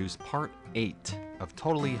to introduce Part 8 of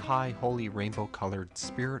Totally High Holy Rainbow Colored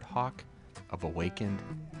Spirit Hawk of Awakened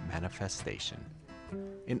Manifestation,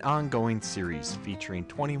 an ongoing series featuring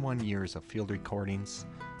 21 years of field recordings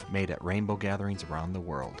made at rainbow gatherings around the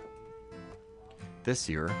world. This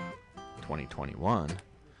year, 2021,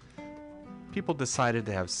 people decided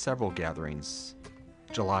to have several gatherings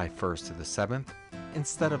July 1st to the 7th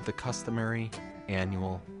instead of the customary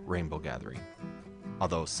annual rainbow gathering.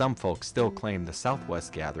 Although some folks still claim the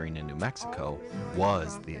Southwest gathering in New Mexico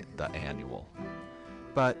was the annual.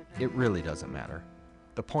 But it really doesn't matter.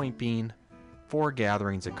 The point being, 4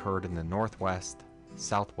 gatherings occurred in the Northwest,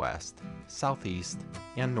 Southwest, Southeast,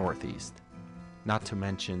 and Northeast. not to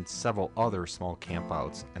mention several other small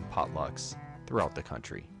campouts and potlucks throughout the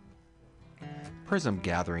country. Prism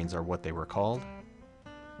gatherings are what they were called.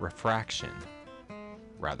 Refraction,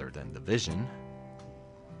 rather than division.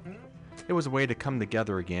 It was a way to come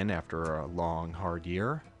together again after a long, hard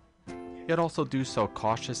year, yet also do so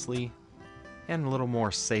cautiously and a little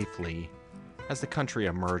more safely as the country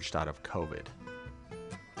emerged out of COVID.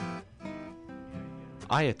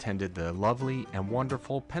 I attended the lovely and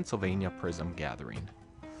wonderful Pennsylvania Prism gathering.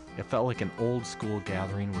 It felt like an old school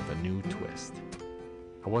gathering with a new twist.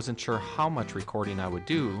 I wasn't sure how much recording I would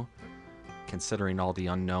do, considering all the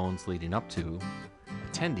unknowns leading up to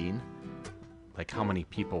attending, like how many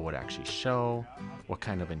people would actually show, what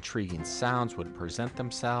kind of intriguing sounds would present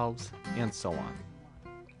themselves, and so on.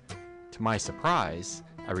 To my surprise,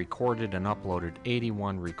 I recorded and uploaded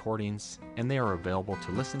 81 recordings, and they are available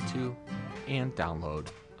to listen to and download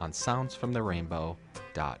on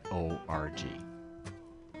soundsfromtherainbow.org.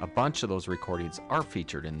 A bunch of those recordings are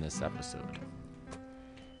featured in this episode.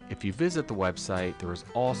 If you visit the website, there is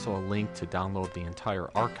also a link to download the entire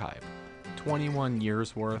archive, 21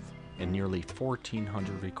 years worth and nearly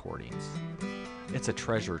 1,400 recordings. It's a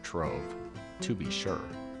treasure trove, to be sure.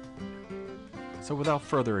 So without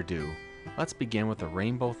further ado, let's begin with a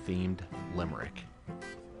rainbow-themed limerick.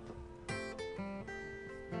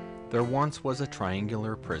 There once was a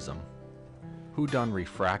triangular prism, who done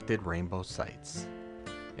refracted rainbow sights,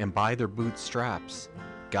 and by their boot straps,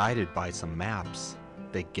 guided by some maps,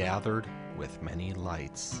 they gathered with many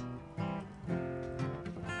lights.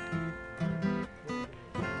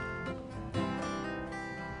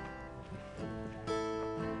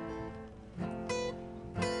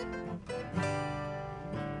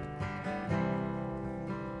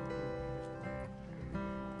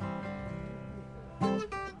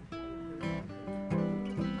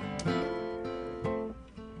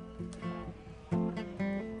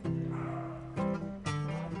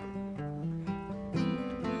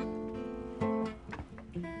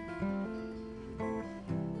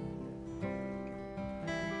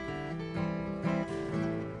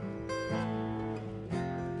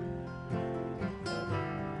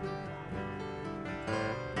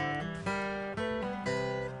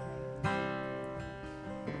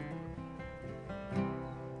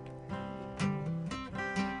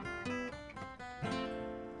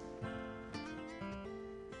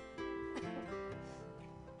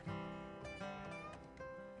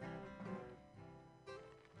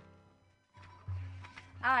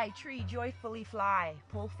 I, tree, joyfully fly,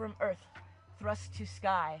 pull from earth, thrust to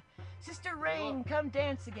sky. Sister rain, come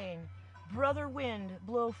dance again. Brother wind,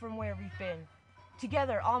 blow from where we've been.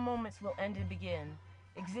 Together all moments will end and begin,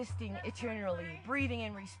 existing eternally, breathing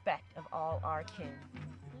in respect of all our kin.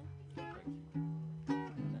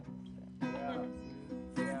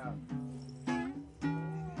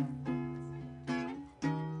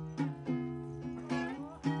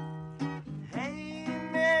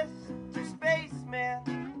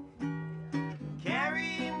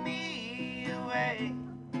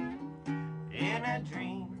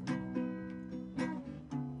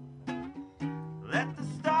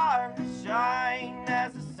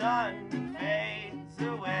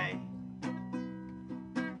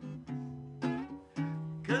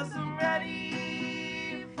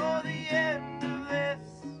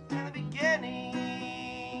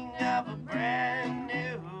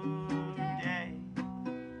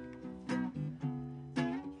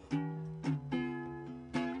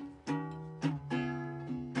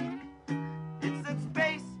 It's that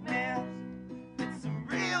spaceman, it's some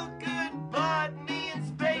real good bud, me and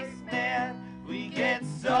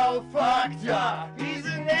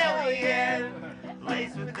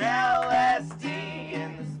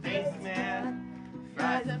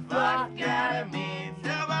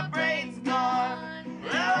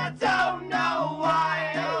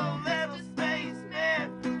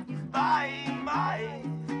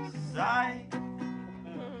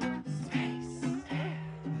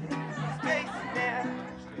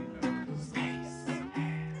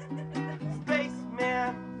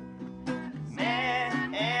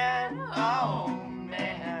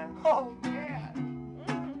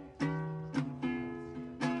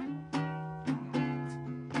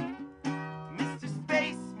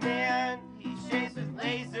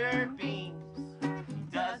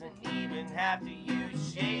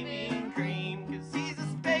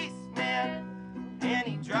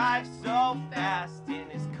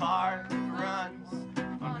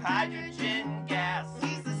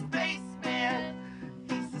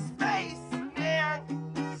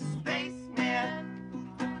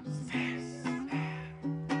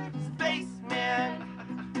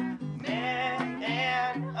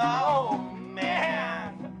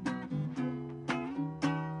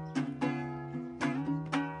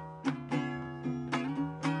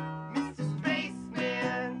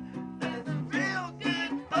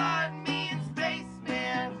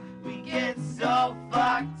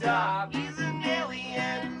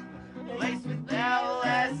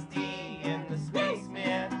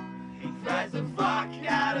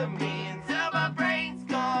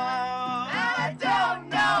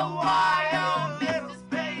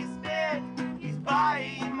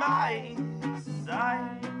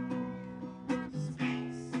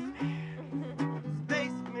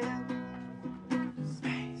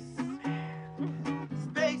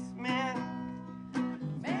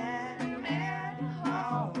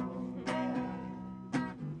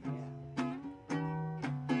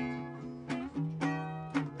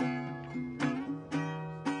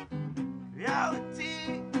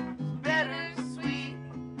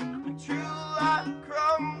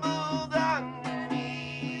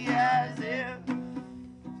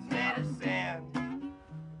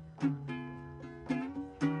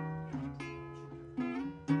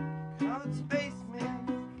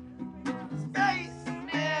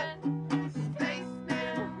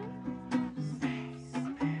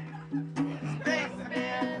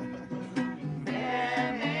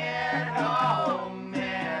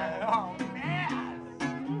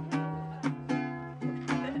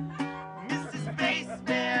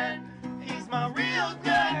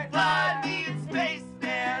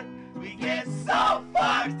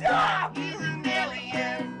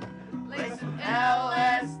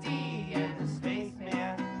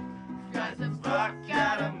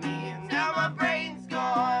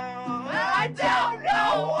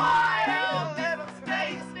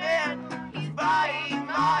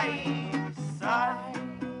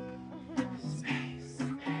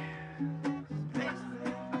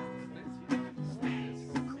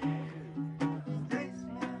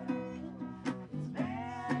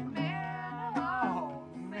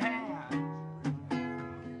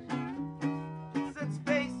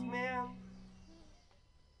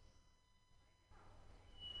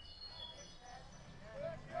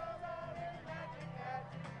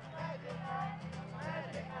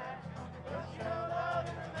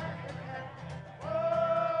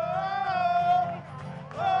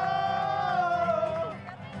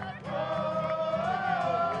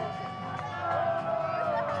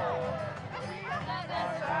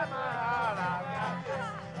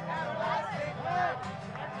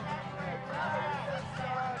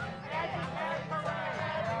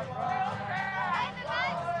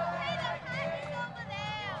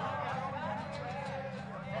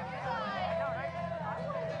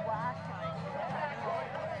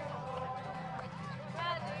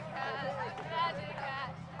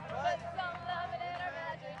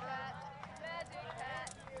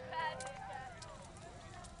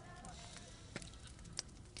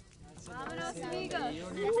amigos.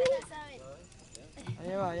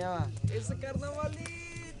 Allá va, allá va. Ese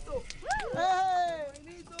carnavalito. ¡Eh!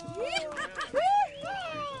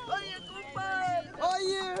 Oye, compadre.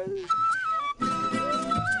 Oye.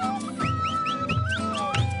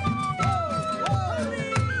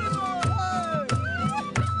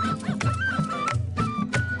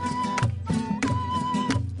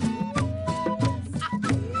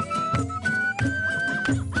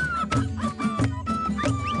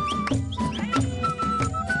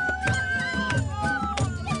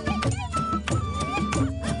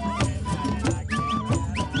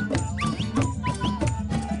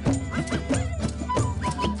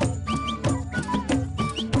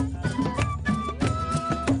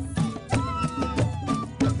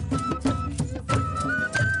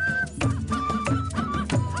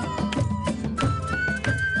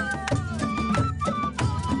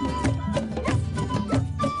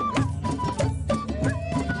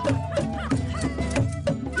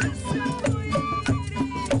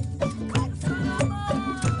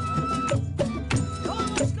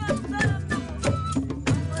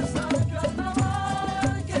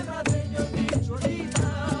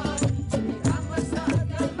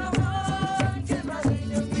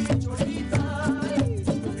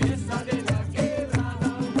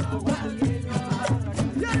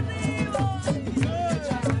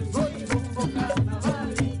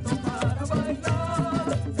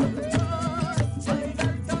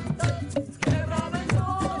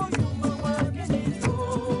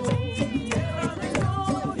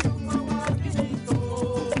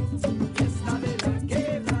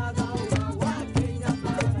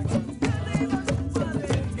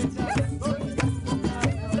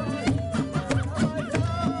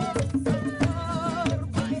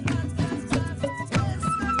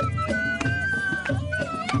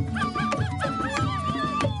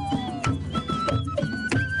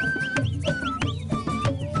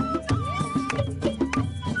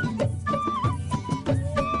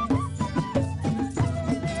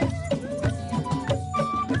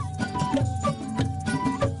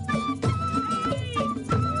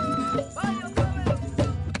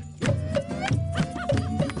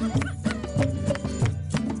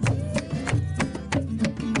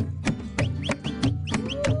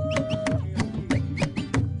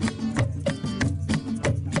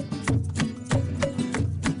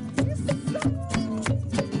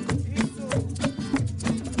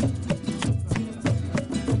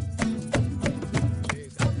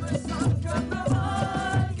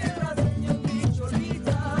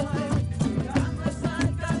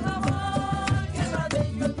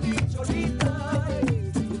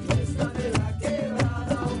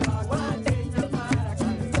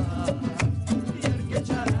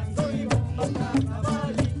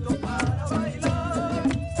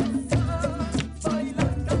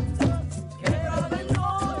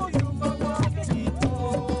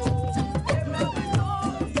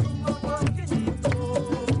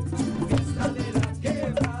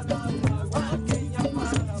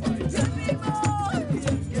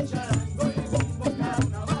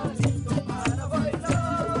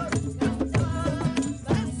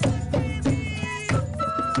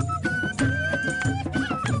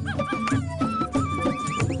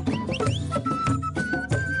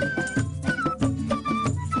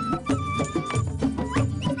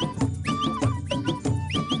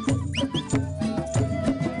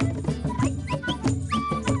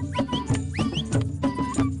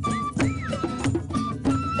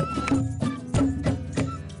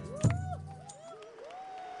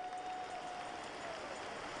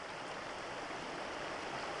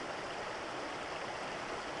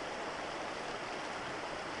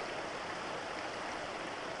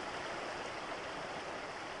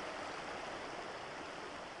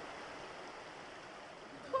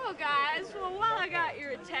 Guys, well, while I got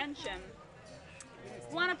your attention,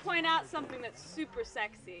 I want to point out something that's super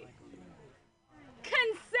sexy.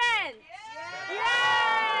 Consent! Yeah!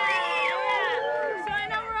 So I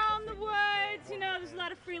know we're all in the woods, you know, there's a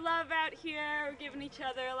lot of free love out here, we're giving each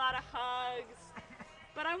other a lot of hugs.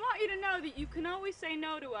 But I want you to know that you can always say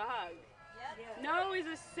no to a hug. No is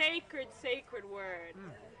a sacred, sacred word.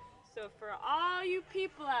 So for all you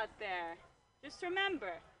people out there, just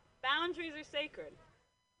remember, boundaries are sacred.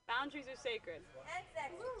 Boundaries are sacred. And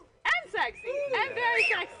sexy. And sexy. And very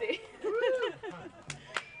sexy.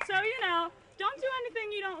 So, you know, don't do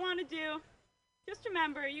anything you don't want to do. Just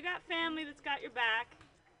remember, you got family that's got your back.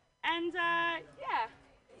 And, yeah.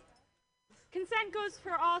 Consent goes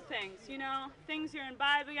for all things, you know. Things you're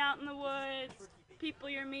imbibing out in the woods, people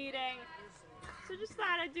you're meeting. So just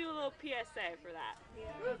thought I'd do a little PSA for that.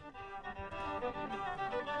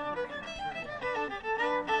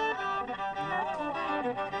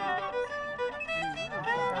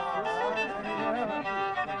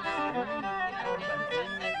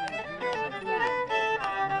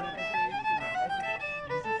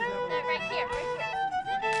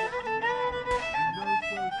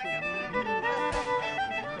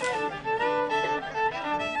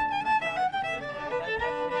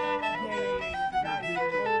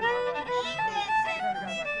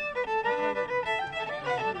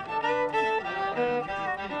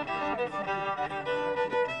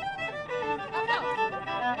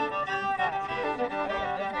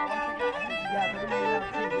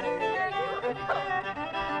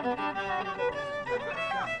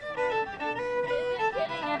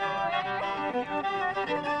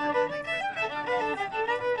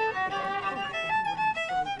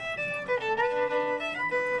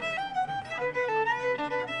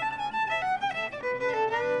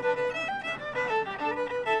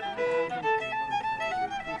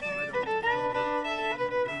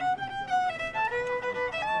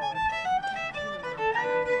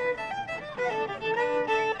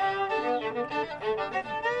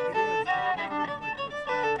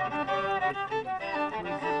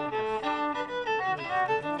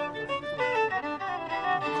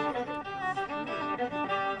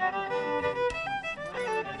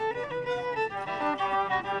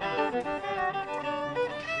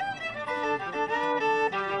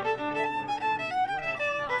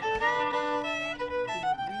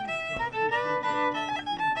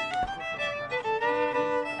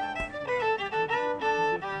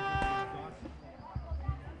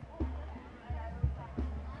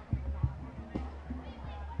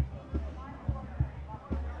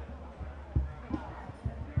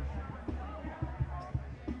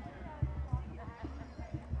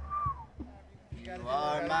 You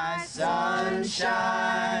are my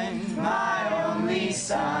sunshine, my only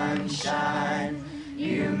sunshine.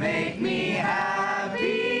 You make me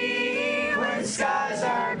happy when skies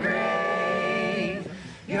are gray.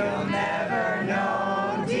 You'll never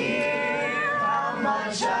know, dear, how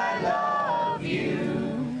much I love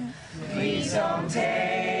you. Please don't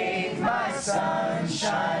take my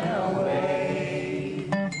sunshine away.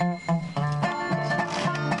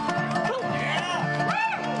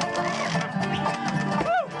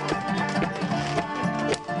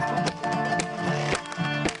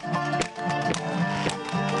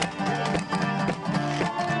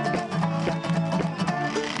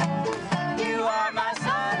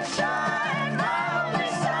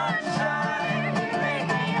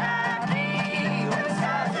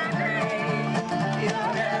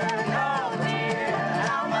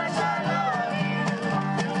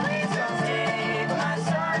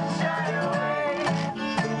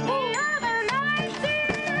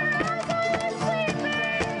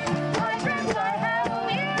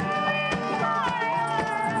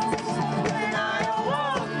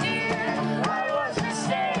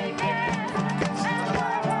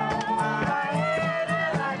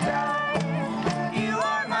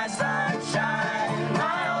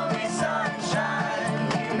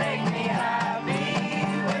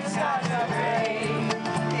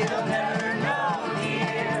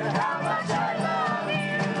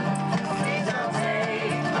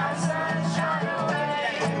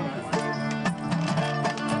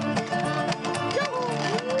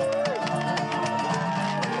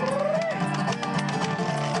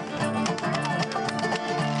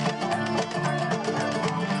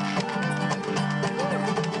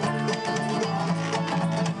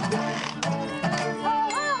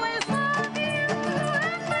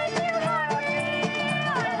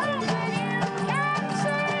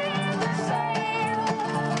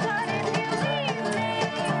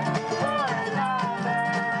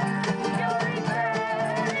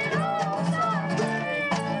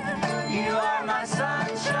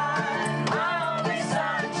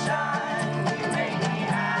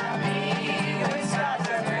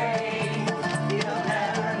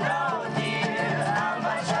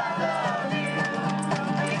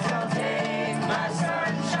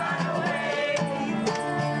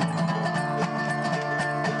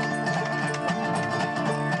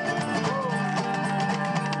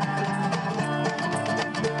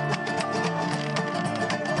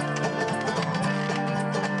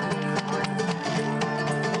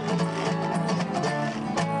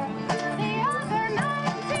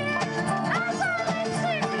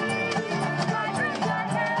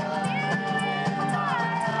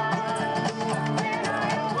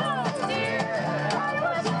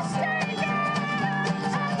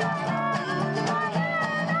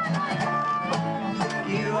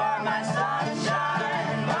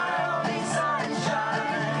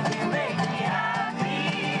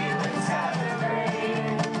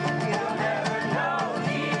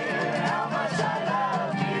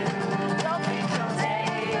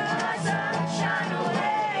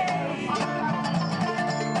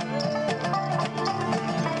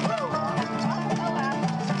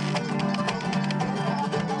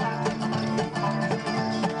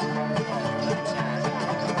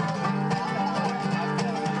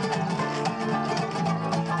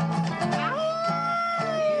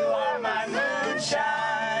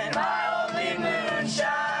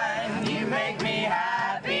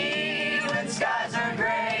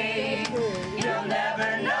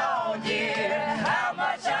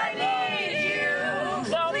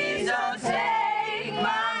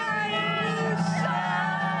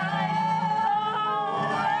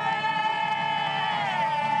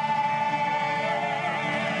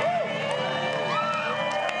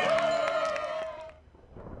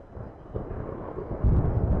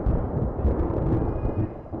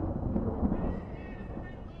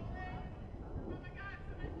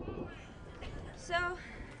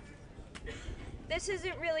 This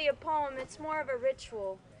isn't really a poem, it's more of a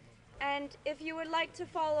ritual. And if you would like to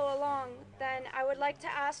follow along, then I would like to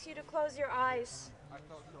ask you to close your eyes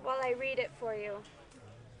while I read it for you.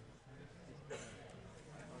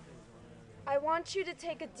 I want you to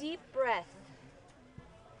take a deep breath.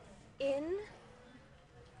 In,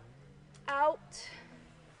 out,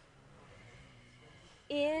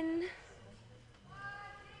 in,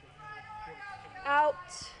 out,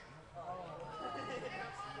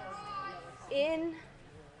 in,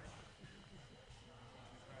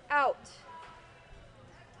 out.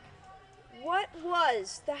 What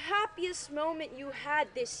was the happiest moment you had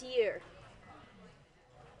this year?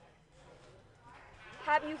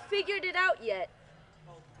 Have you figured it out yet?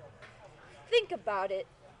 Think about it.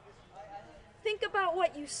 Think about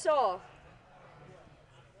what you saw.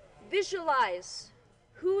 Visualize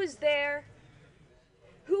who is there,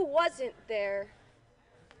 who wasn't there,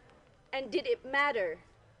 and did it matter?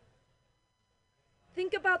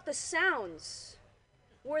 Think about the sounds.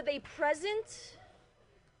 Were they present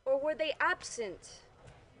or were they absent?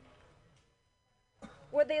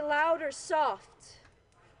 Were they loud or soft?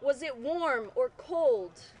 Was it warm or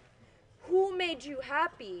cold? Who made you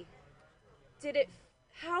happy?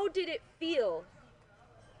 How did it feel?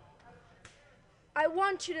 I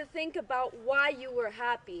want you to think about why you were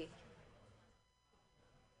happy.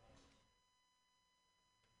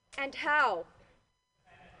 And how?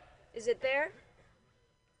 Is it there?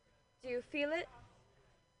 Do you feel it?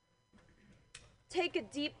 Take a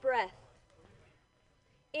deep breath.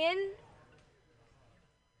 In,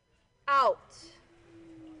 out.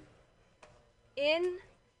 In,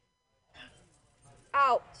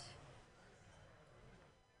 out.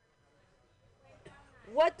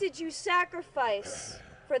 What did you sacrifice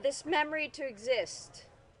for this memory to exist?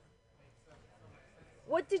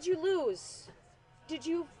 What did you lose? Did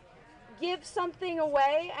you give something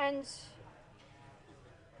away and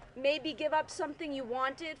maybe give up something you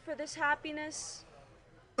wanted for this happiness?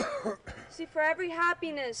 See, for every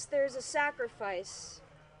happiness, there's a sacrifice.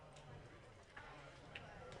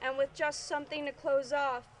 And with just something to close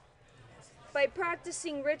off, by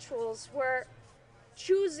practicing rituals, we're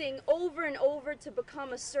choosing over and over to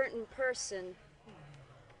become a certain person.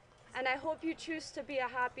 And I hope you choose to be a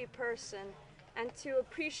happy person and to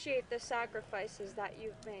appreciate the sacrifices that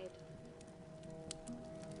you've made.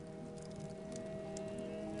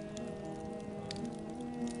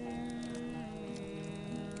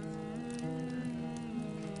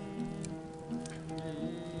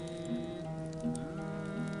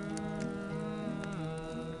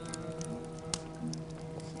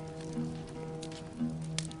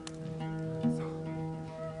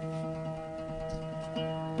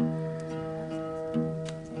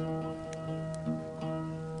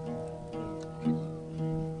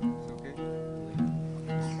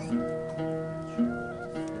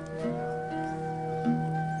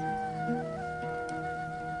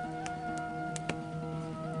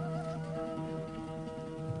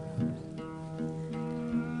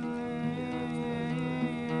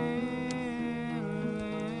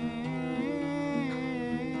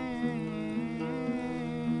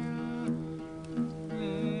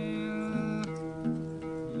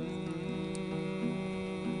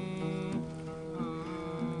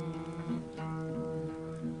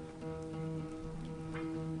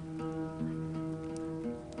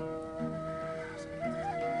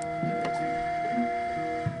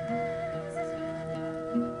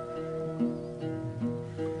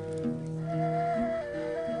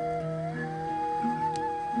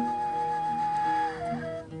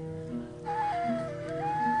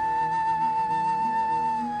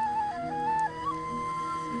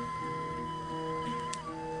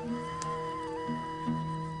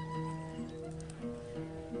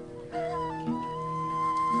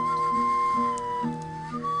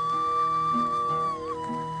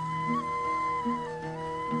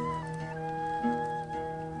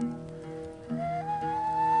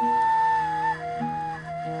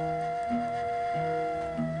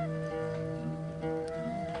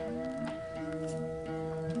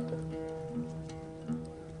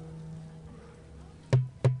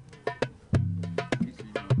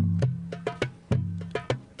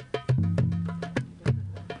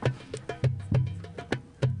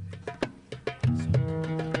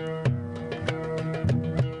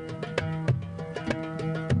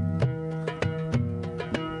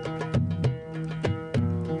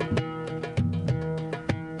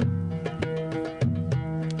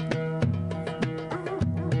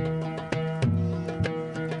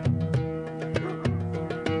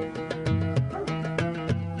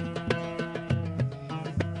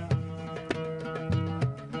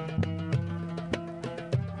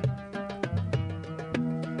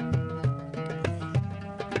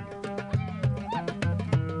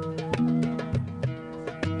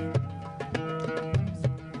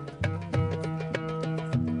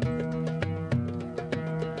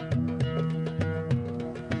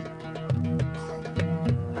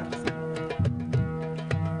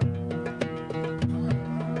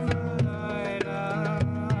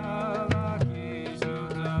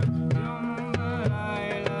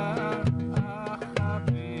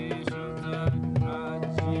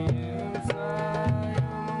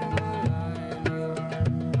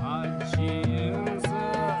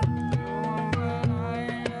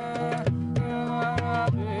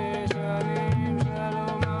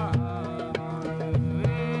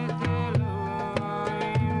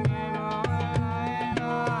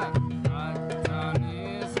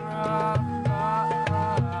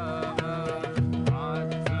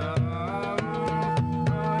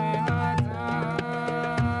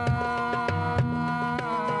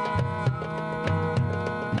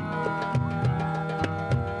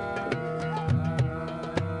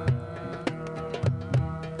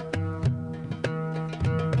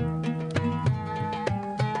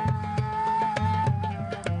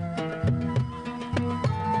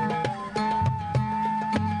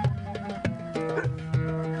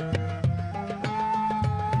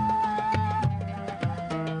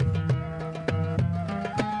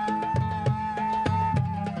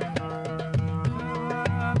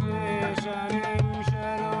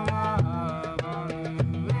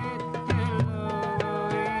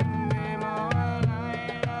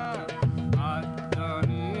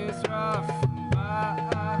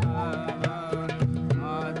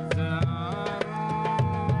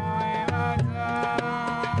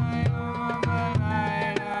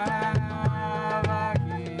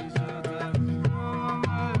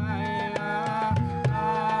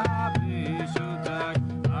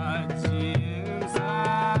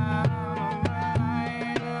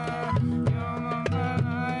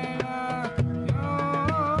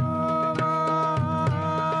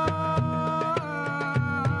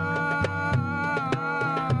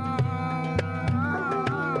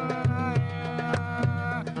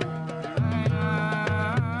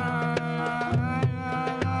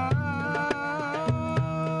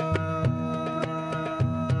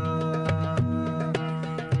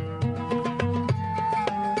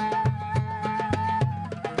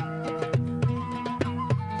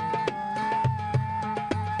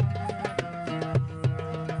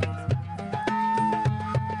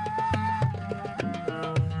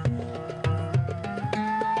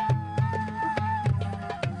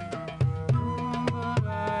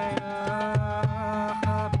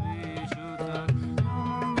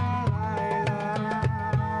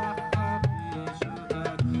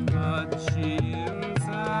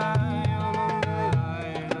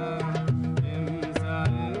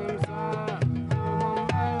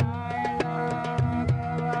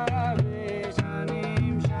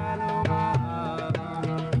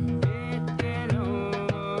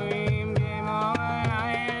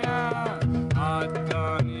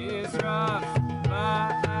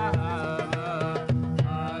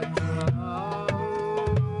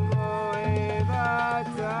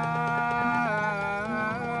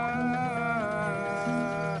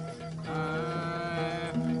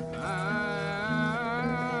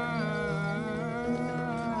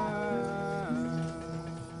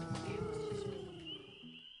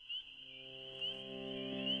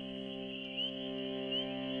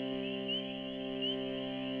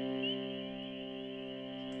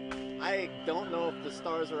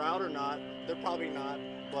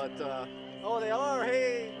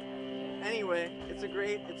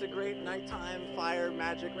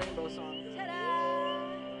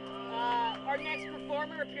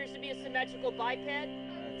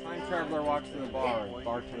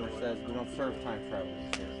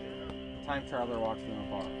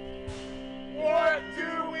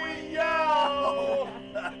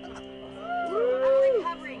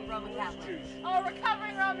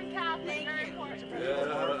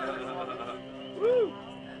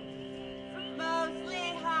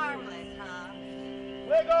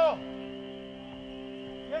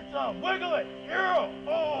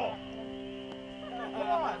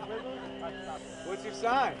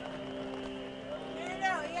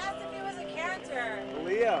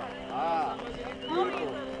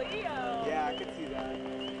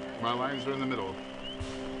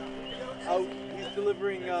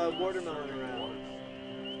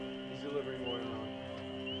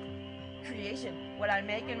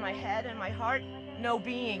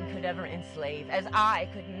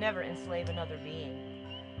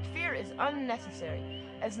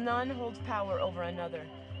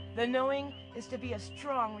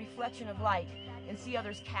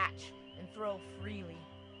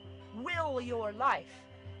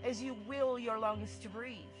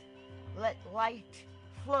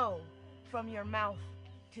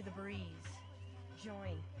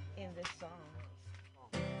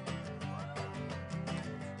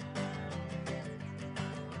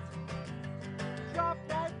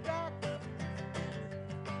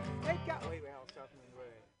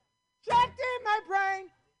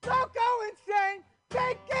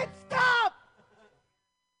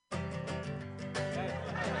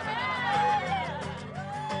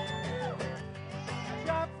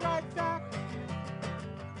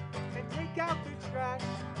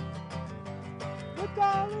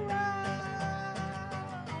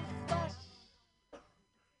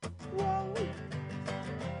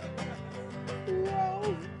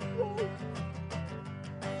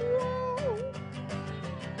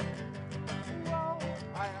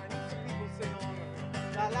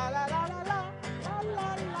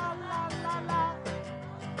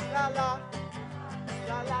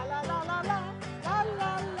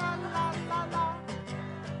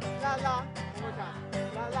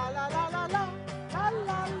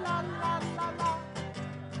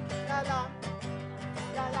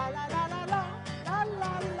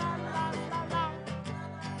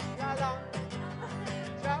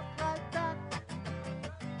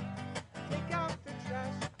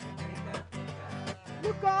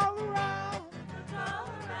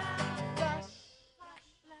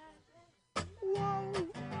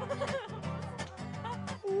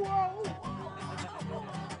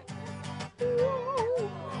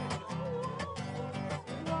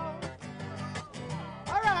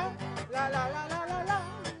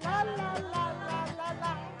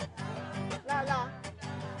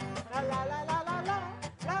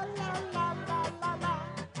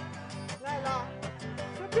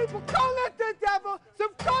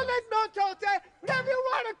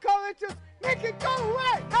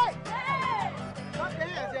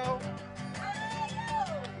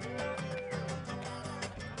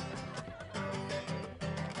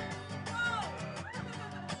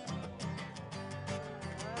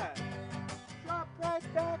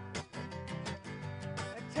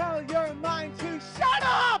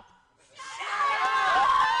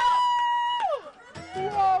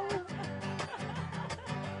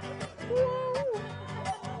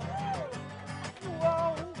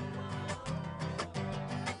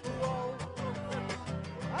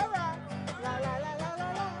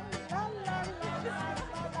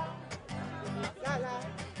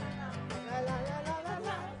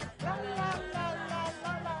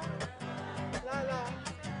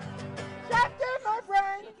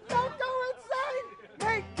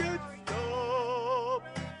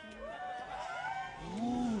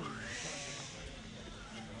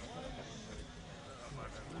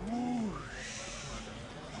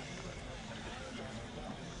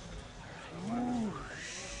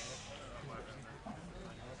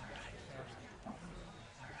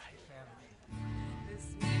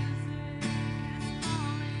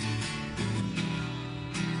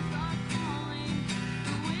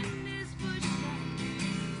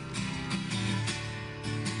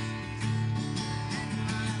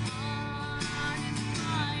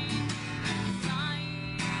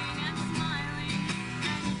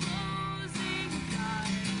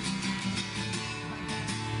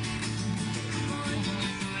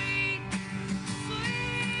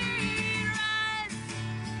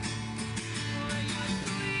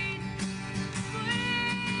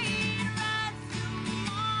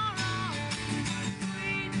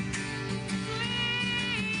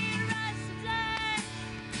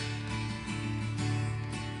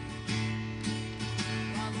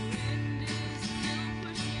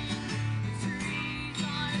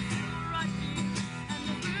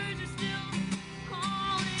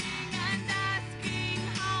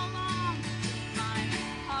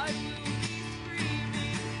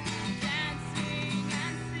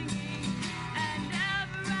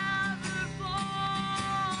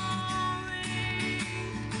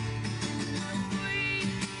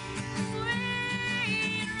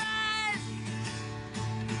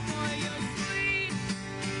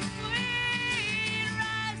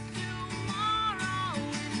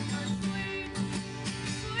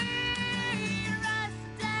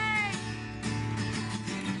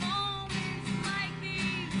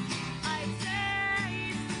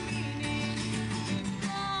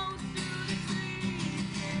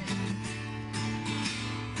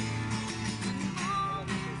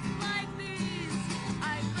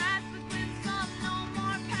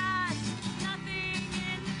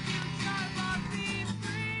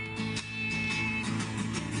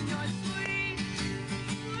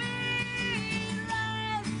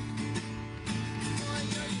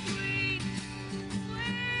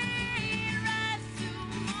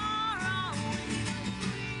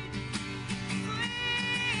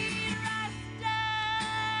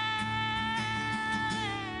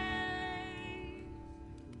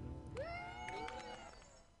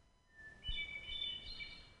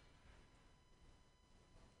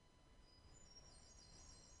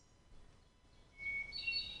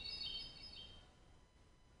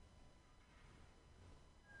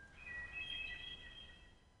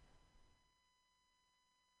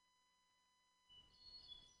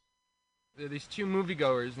 there are these two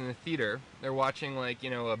moviegoers in the theater. They're watching like,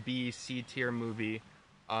 a B, C tier movie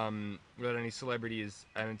without any celebrities,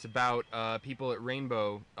 and it's about people at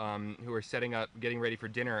Rainbow who are getting ready for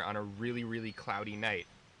dinner on a really, really cloudy night.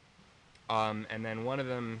 And then one of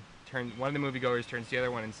the moviegoers turns to the other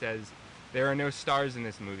one and says, "There are no stars in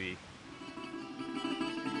this movie."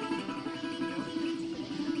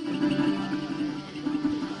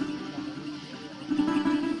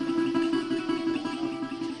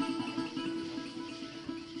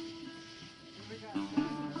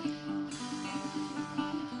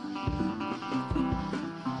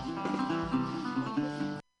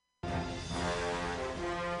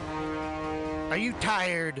 Are you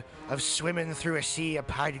tired of swimming through a sea of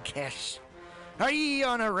podcasts? Are ye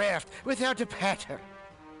on a raft without a paddle?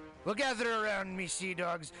 Well, gather around me, sea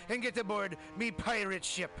dogs, and get aboard me pirate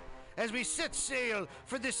ship as we set sail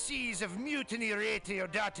for the seas of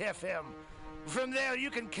MutinyRadio.fm. From there, you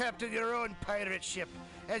can captain your own pirate ship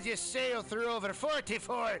as you sail through over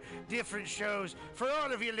 44 different shows for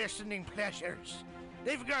all of your listening pleasures.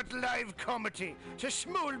 They've got live comedy to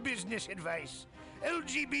small business advice,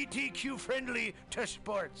 LGBTQ friendly to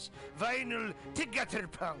sports, vinyl to gutter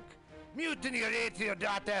punk.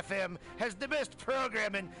 MutinyRadio.fm has the best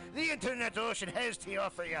programming the internet ocean has to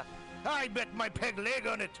offer you. I bet my peg leg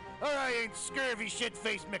on it, or I ain't scurvy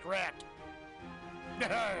shit-faced McRat.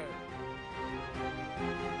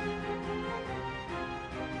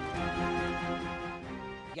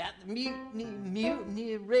 Got the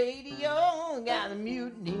mutiny radio. Got the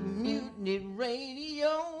mutiny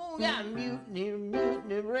radio. Got mutiny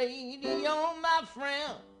radio, my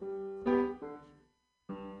friend.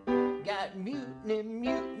 Got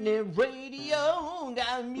mutiny radio.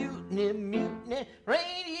 Got mutiny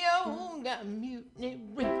radio. Got mutiny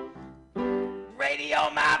radio,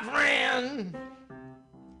 my friend.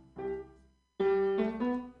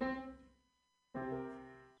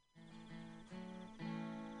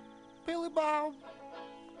 Billy Bob,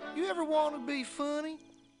 you ever want to be funny?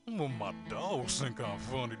 Well, my dogs think I'm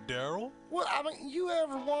funny, Daryl. Well, I mean, you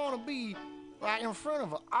ever want to be, like, in front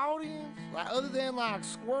of an audience? Like, other than, like,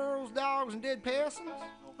 squirrels, dogs, and dead peasants?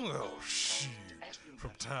 Oh, shit.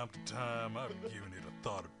 From time to time, I've given it a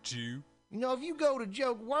thought or two. You know, if you go to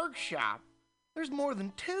Joke Workshop, there's more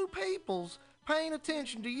than 2 peoples paying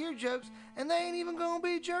attention to your jokes, and they ain't even gonna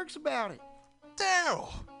be jerks about it.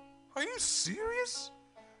 Daryl, are you serious?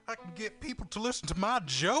 I can get people to listen to my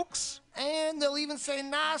jokes? And they'll even say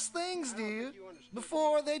nice things, dude,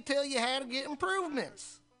 before they tell you how to get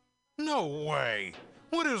improvements. No way.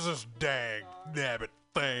 What is this dag-nabbit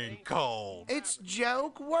thing called? It's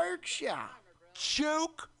Joke Workshop.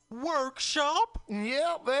 Joke Workshop?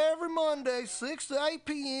 Yep, every Monday, 6 to 8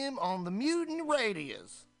 p.m. on the Mutiny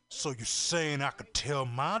Radios. So you're saying I could tell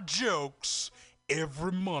my jokes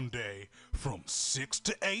every Monday from 6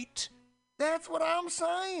 to 8? That's what I'm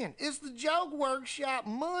saying. It's the Joke Workshop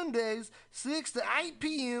Mondays, 6 to 8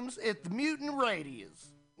 p.m. at the Mutiny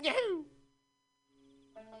Radios. Yahoo!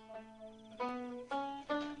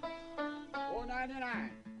 $4.99.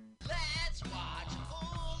 Let's watch a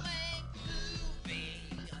full-length movie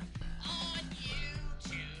on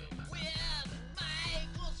YouTube with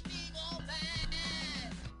Michael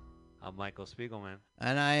Spiegelman. I'm Michael Spiegelman.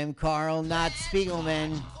 And I am Carl, not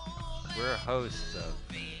Spiegelman. We're hosts of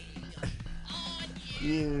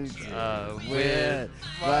with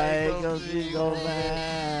Michael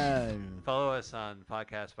Spiegelman. Follow us on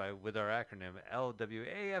podcast with our acronym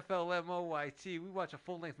LWAFLMOYT. We watch a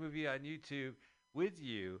full-length movie on YouTube with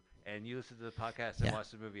you, and you listen to the podcast and watch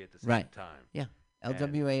the movie at the same time. Yeah.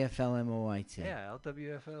 LWAFLMOYT. Yeah,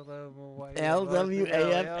 LWAFLMOYT.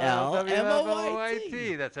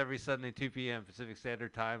 LWAFLMOYT. That's every Sunday, 2 p.m. Pacific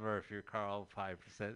Standard Time, or if you're Carl, 5%